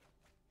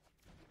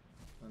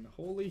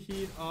 Unholy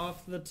Heat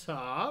off the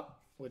top,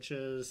 which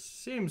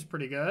seems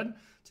pretty good.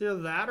 It's either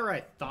that or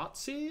I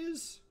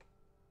Thoughtseize.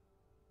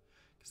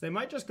 Because they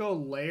might just go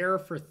Lair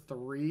for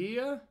 3.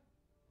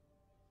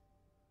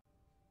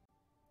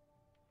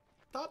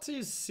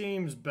 Thoughtseize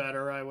seems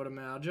better, I would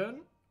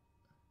imagine.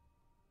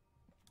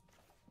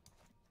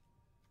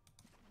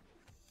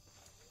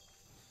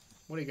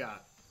 What do you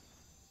got?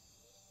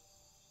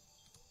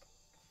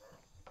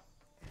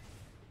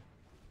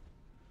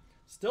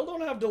 Still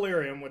don't have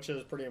Delirium, which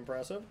is pretty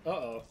impressive.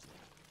 Uh-oh.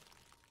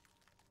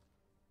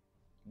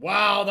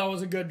 Wow, that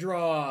was a good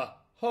draw.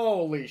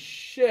 Holy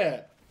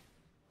shit.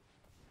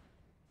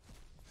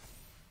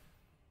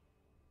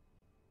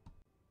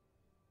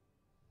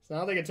 So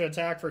now they get to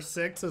attack for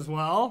 6 as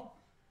well.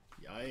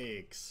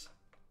 Yikes.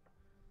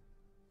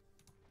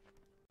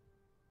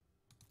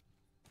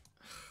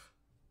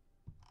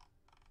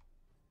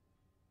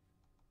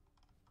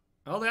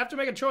 Oh, they have to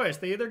make a choice.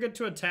 They either get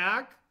to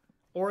attack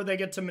or they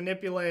get to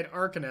manipulate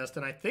Arcanist,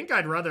 and I think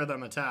I'd rather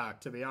them attack,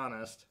 to be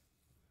honest.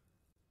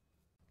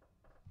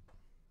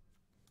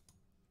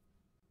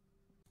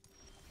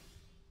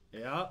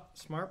 Yeah,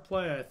 smart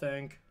play, I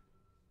think.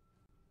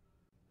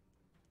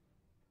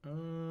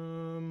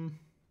 Alright,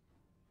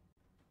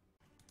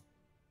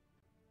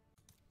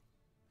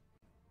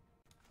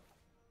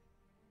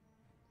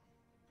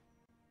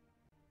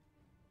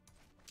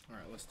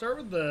 let's start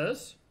with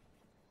this.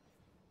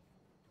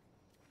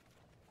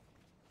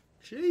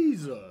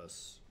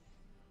 Jesus.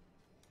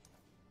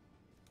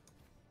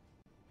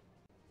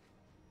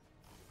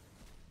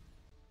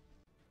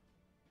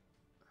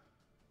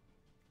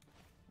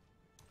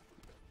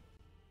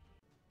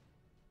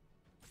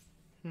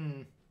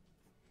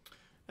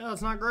 Yeah,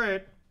 that's not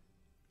great.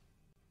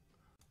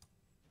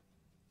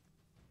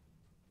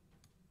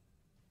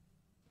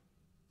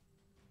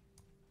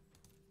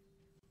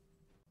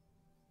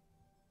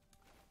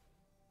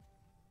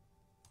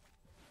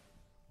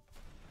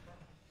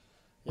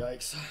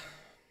 Yikes.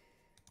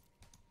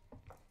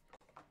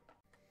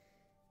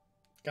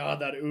 God,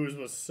 that ooze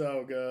was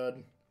so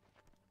good.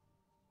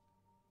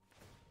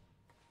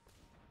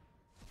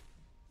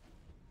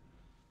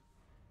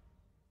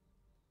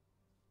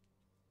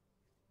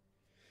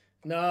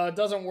 No, it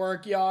doesn't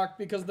work, Yak,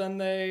 because then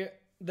they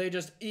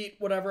just eat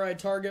whatever I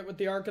target with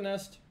the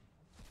Arcanist.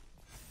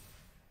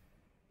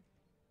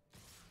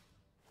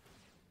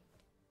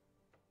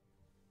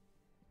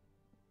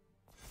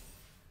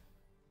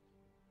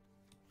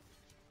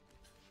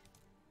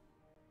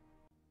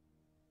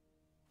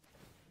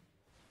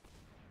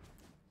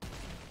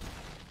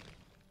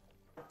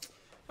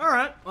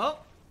 Alright,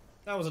 well,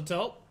 that was a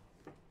tilt.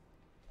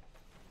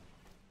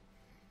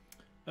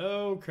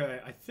 Okay,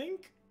 I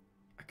think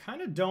I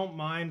kind of don't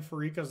mind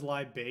Farika's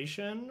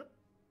Libation.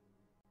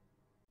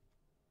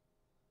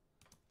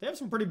 They have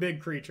some pretty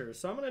big creatures,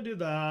 so I'm going to do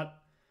that.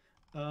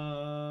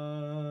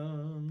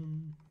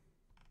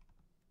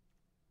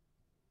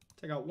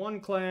 Take out one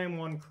Claim,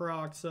 one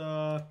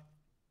Croxa,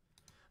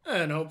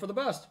 and hope for the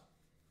best.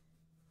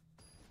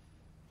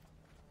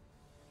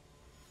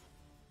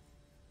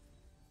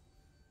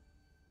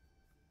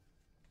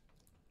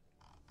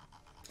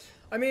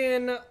 I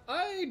mean,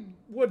 I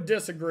would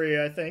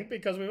disagree, I think,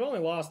 because we've only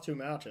lost 2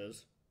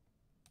 matches.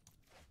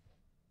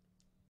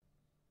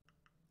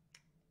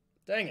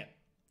 Dang it.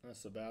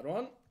 That's a bad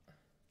one.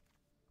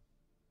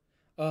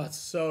 Oh, it's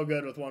so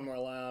good with one more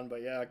land,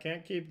 but yeah, I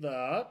can't keep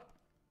that.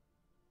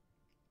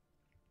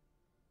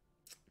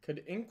 Could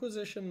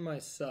Inquisition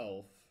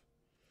myself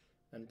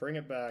and bring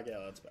it back. Yeah,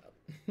 that's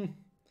bad.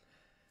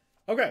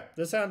 Okay,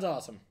 this sounds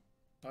awesome.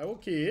 I will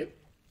keep.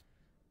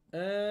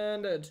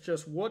 And it's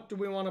just, what do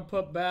we want to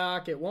put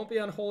back? It won't be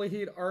Unholy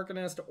Heat,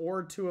 Arcanist,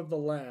 or 2 of the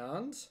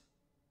lands.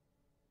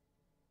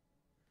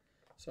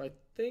 So I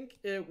think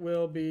it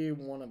will be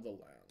one of the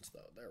lands,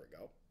 though. There we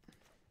go.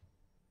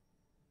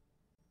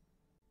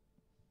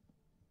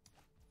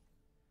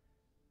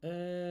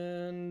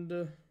 And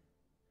do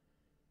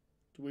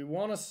we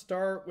want to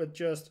start with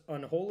just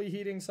Unholy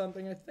Heating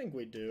something? I think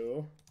we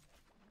do.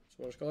 So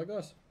we'll just go like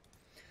this.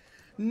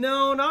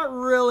 No, not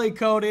really,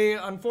 Cody.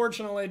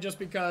 Unfortunately, just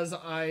because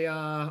I,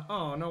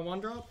 oh, no,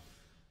 1-drop?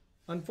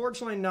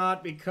 Unfortunately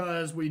not,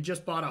 because we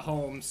just bought a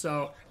home.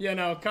 So, you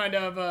know, kind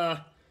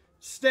of,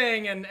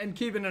 staying and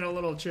keeping it a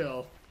little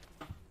chill.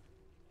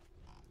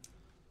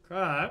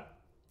 Okay.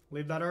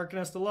 Leave that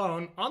Arcanist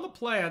alone. On the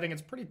play, I think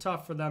it's pretty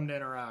tough for them to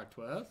interact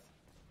with.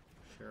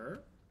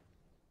 Sure.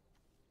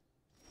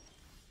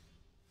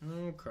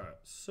 Okay,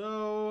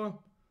 so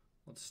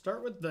let's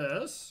start with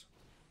this.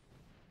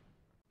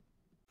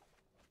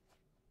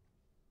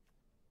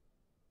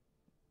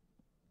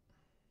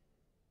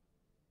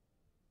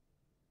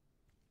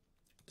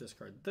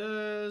 Discard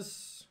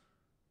this.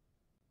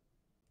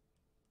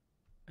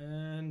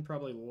 And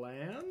probably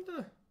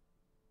land.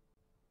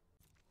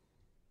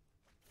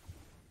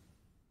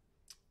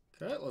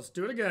 Okay, let's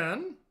do it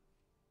again.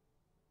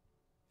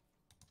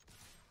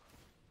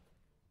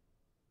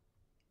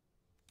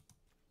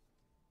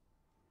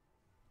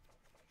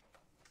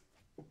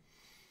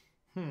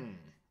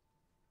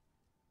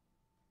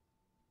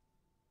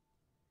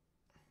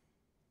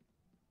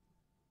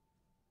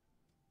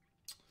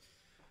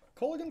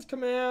 Colligan's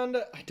Command,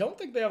 I don't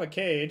think they have a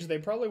cage. They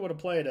probably would have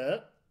played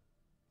it.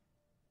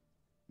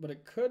 But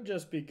it could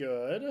just be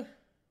good.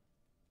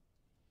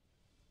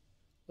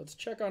 Let's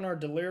check on our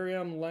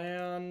Delirium,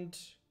 land,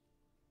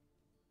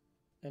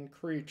 and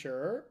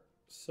creature.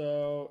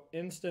 So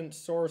instant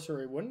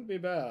sorcery wouldn't be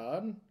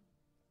bad.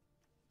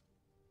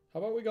 How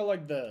about we go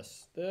like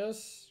this?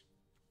 This.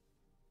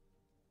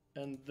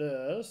 And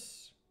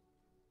this.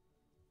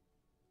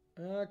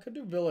 I could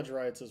do Village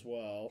Rites as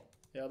well.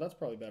 Yeah, that's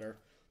probably better.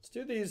 Let's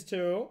do these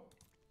two.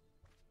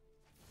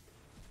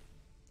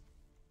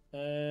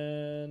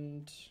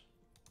 And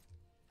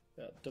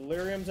yeah,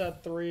 Delirium's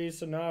at 3,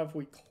 so now if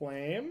we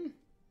claim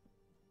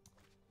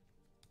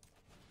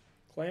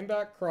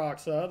back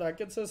Kroxa, that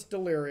gets us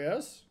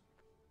Delirious.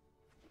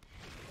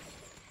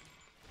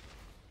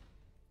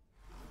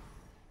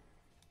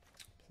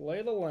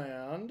 Play the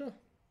land.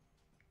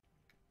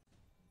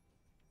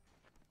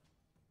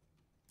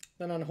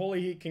 Then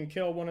Unholy Heat can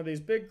kill one of these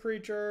big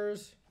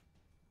creatures.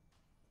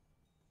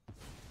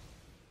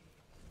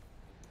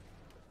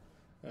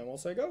 And we'll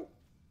say go.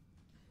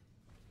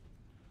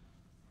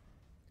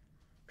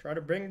 Try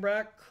to bring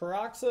back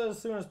Kroxa as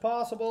soon as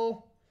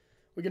possible.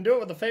 We can do it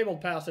with the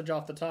Fabled Passage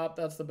off the top.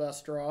 That's the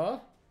best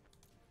draw.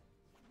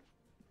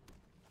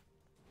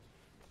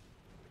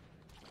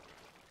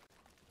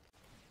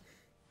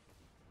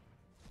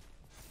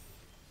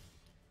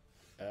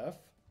 F.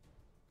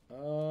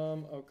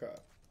 Okay.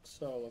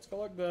 So let's go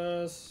like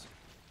this.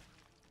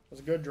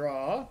 That's a good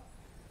draw.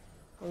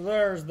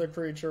 There's the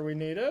creature we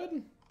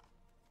needed.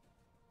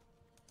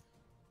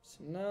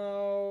 So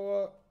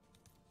now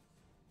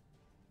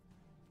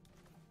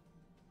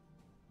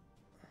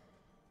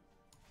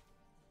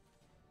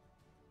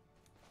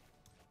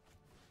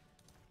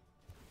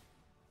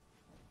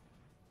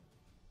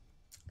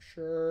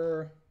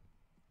sure.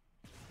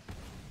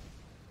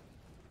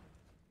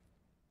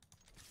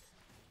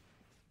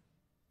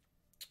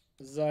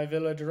 Thy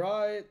Village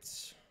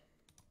Rites.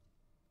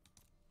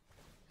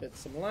 Hit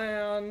some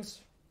lands.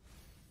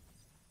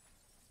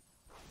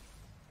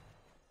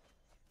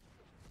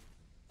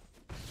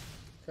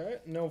 Okay,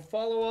 no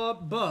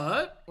follow-up,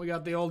 but we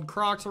got the old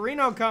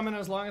Kroxarino coming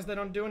as long as they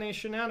don't do any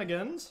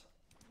shenanigans.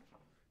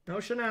 No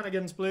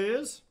shenanigans,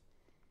 please.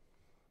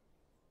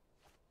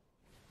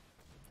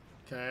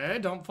 Okay,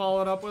 don't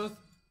follow it up with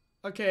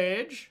a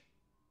cage.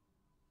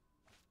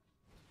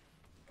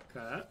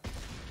 Okay.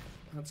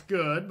 That's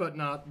good, but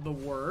not the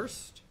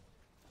worst.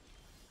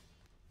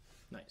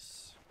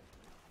 Nice.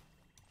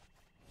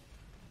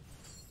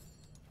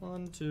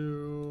 1,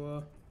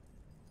 2...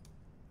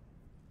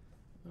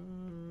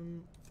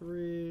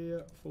 3,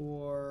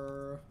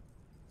 4...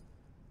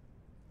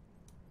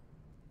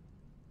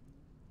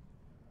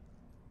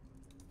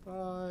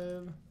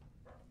 5...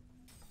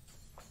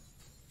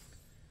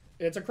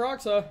 It's a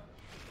Kroxa.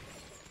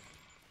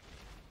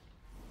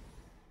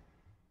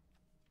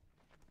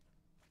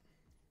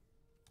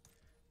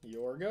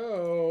 Your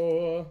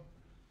go.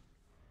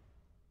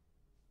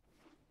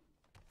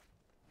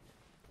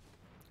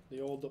 The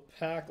old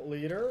pack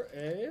leader,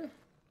 eh?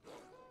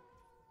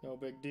 No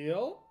big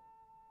deal.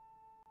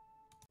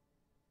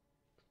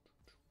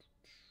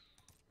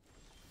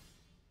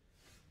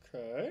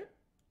 Okay.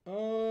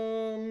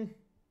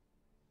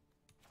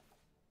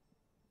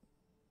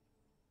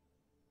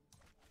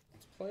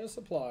 Let's play a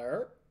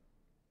supplier.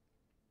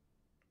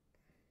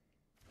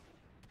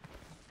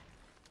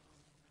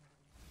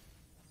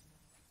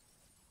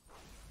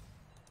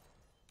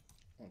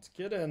 Let's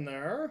get in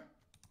there.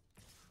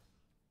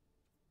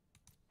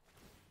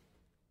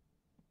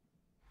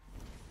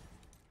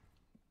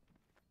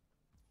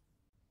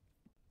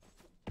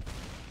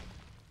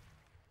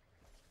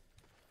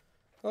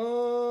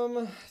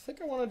 I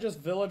think I want to just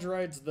Village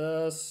Rites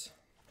this.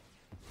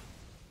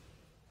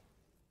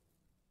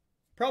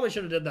 Probably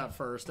should have did that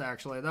first,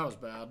 actually. That was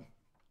bad.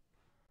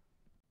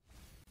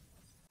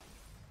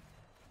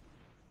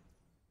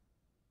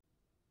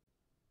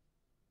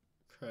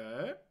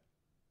 Okay.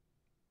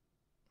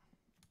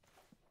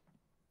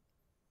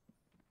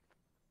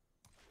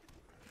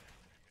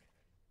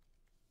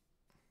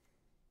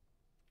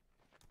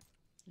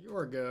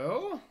 Your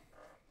go.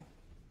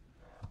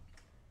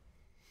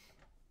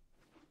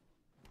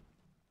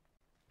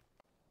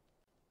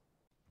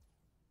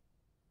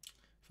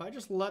 If If I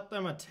just let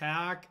them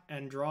attack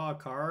and draw a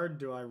card,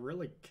 do I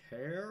really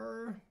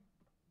care?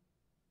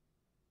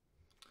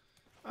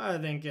 I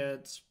think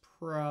it's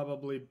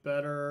probably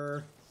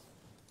better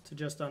to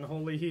just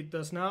Unholy Heat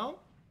this now.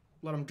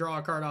 Let them draw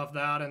a card off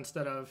that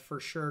instead of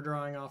for sure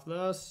drawing off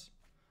this.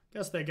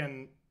 Guess they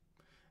can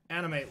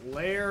animate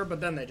Lair,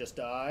 but then they just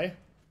die.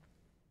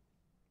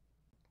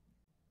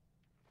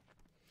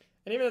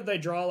 And even if they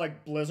draw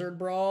like Blizzard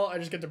Brawl, I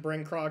just get to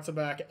bring Croxa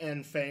back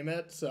and Fame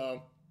it,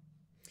 so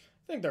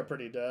I think they're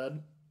pretty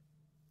dead.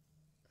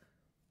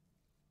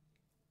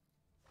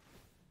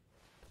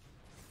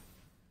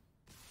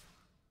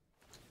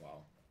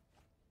 Wow.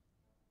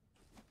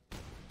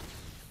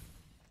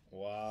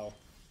 Wow.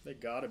 They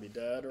gotta be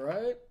dead,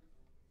 right?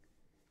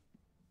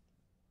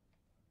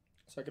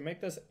 So I can make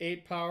this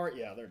 8 power.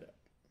 Yeah, they're dead.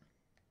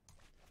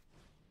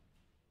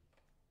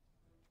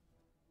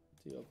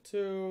 Deal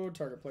 2,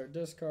 target player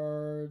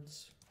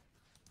discards.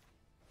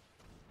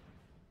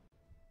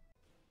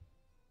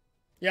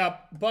 Yeah,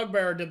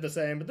 Bugbear did the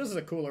same, but this is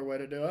a cooler way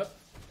to do it.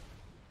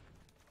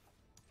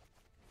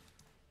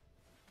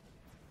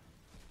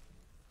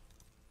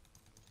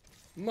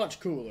 Much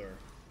cooler.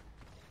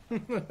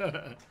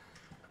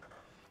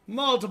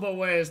 Multiple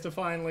ways to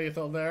find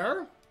lethal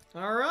there.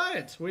 All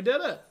right, we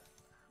did it.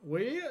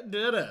 We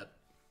did it.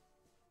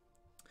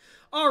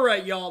 All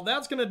right, y'all,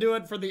 that's going to do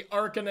it for the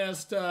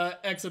Arcanist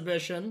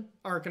exhibition.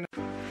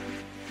 Arcanist.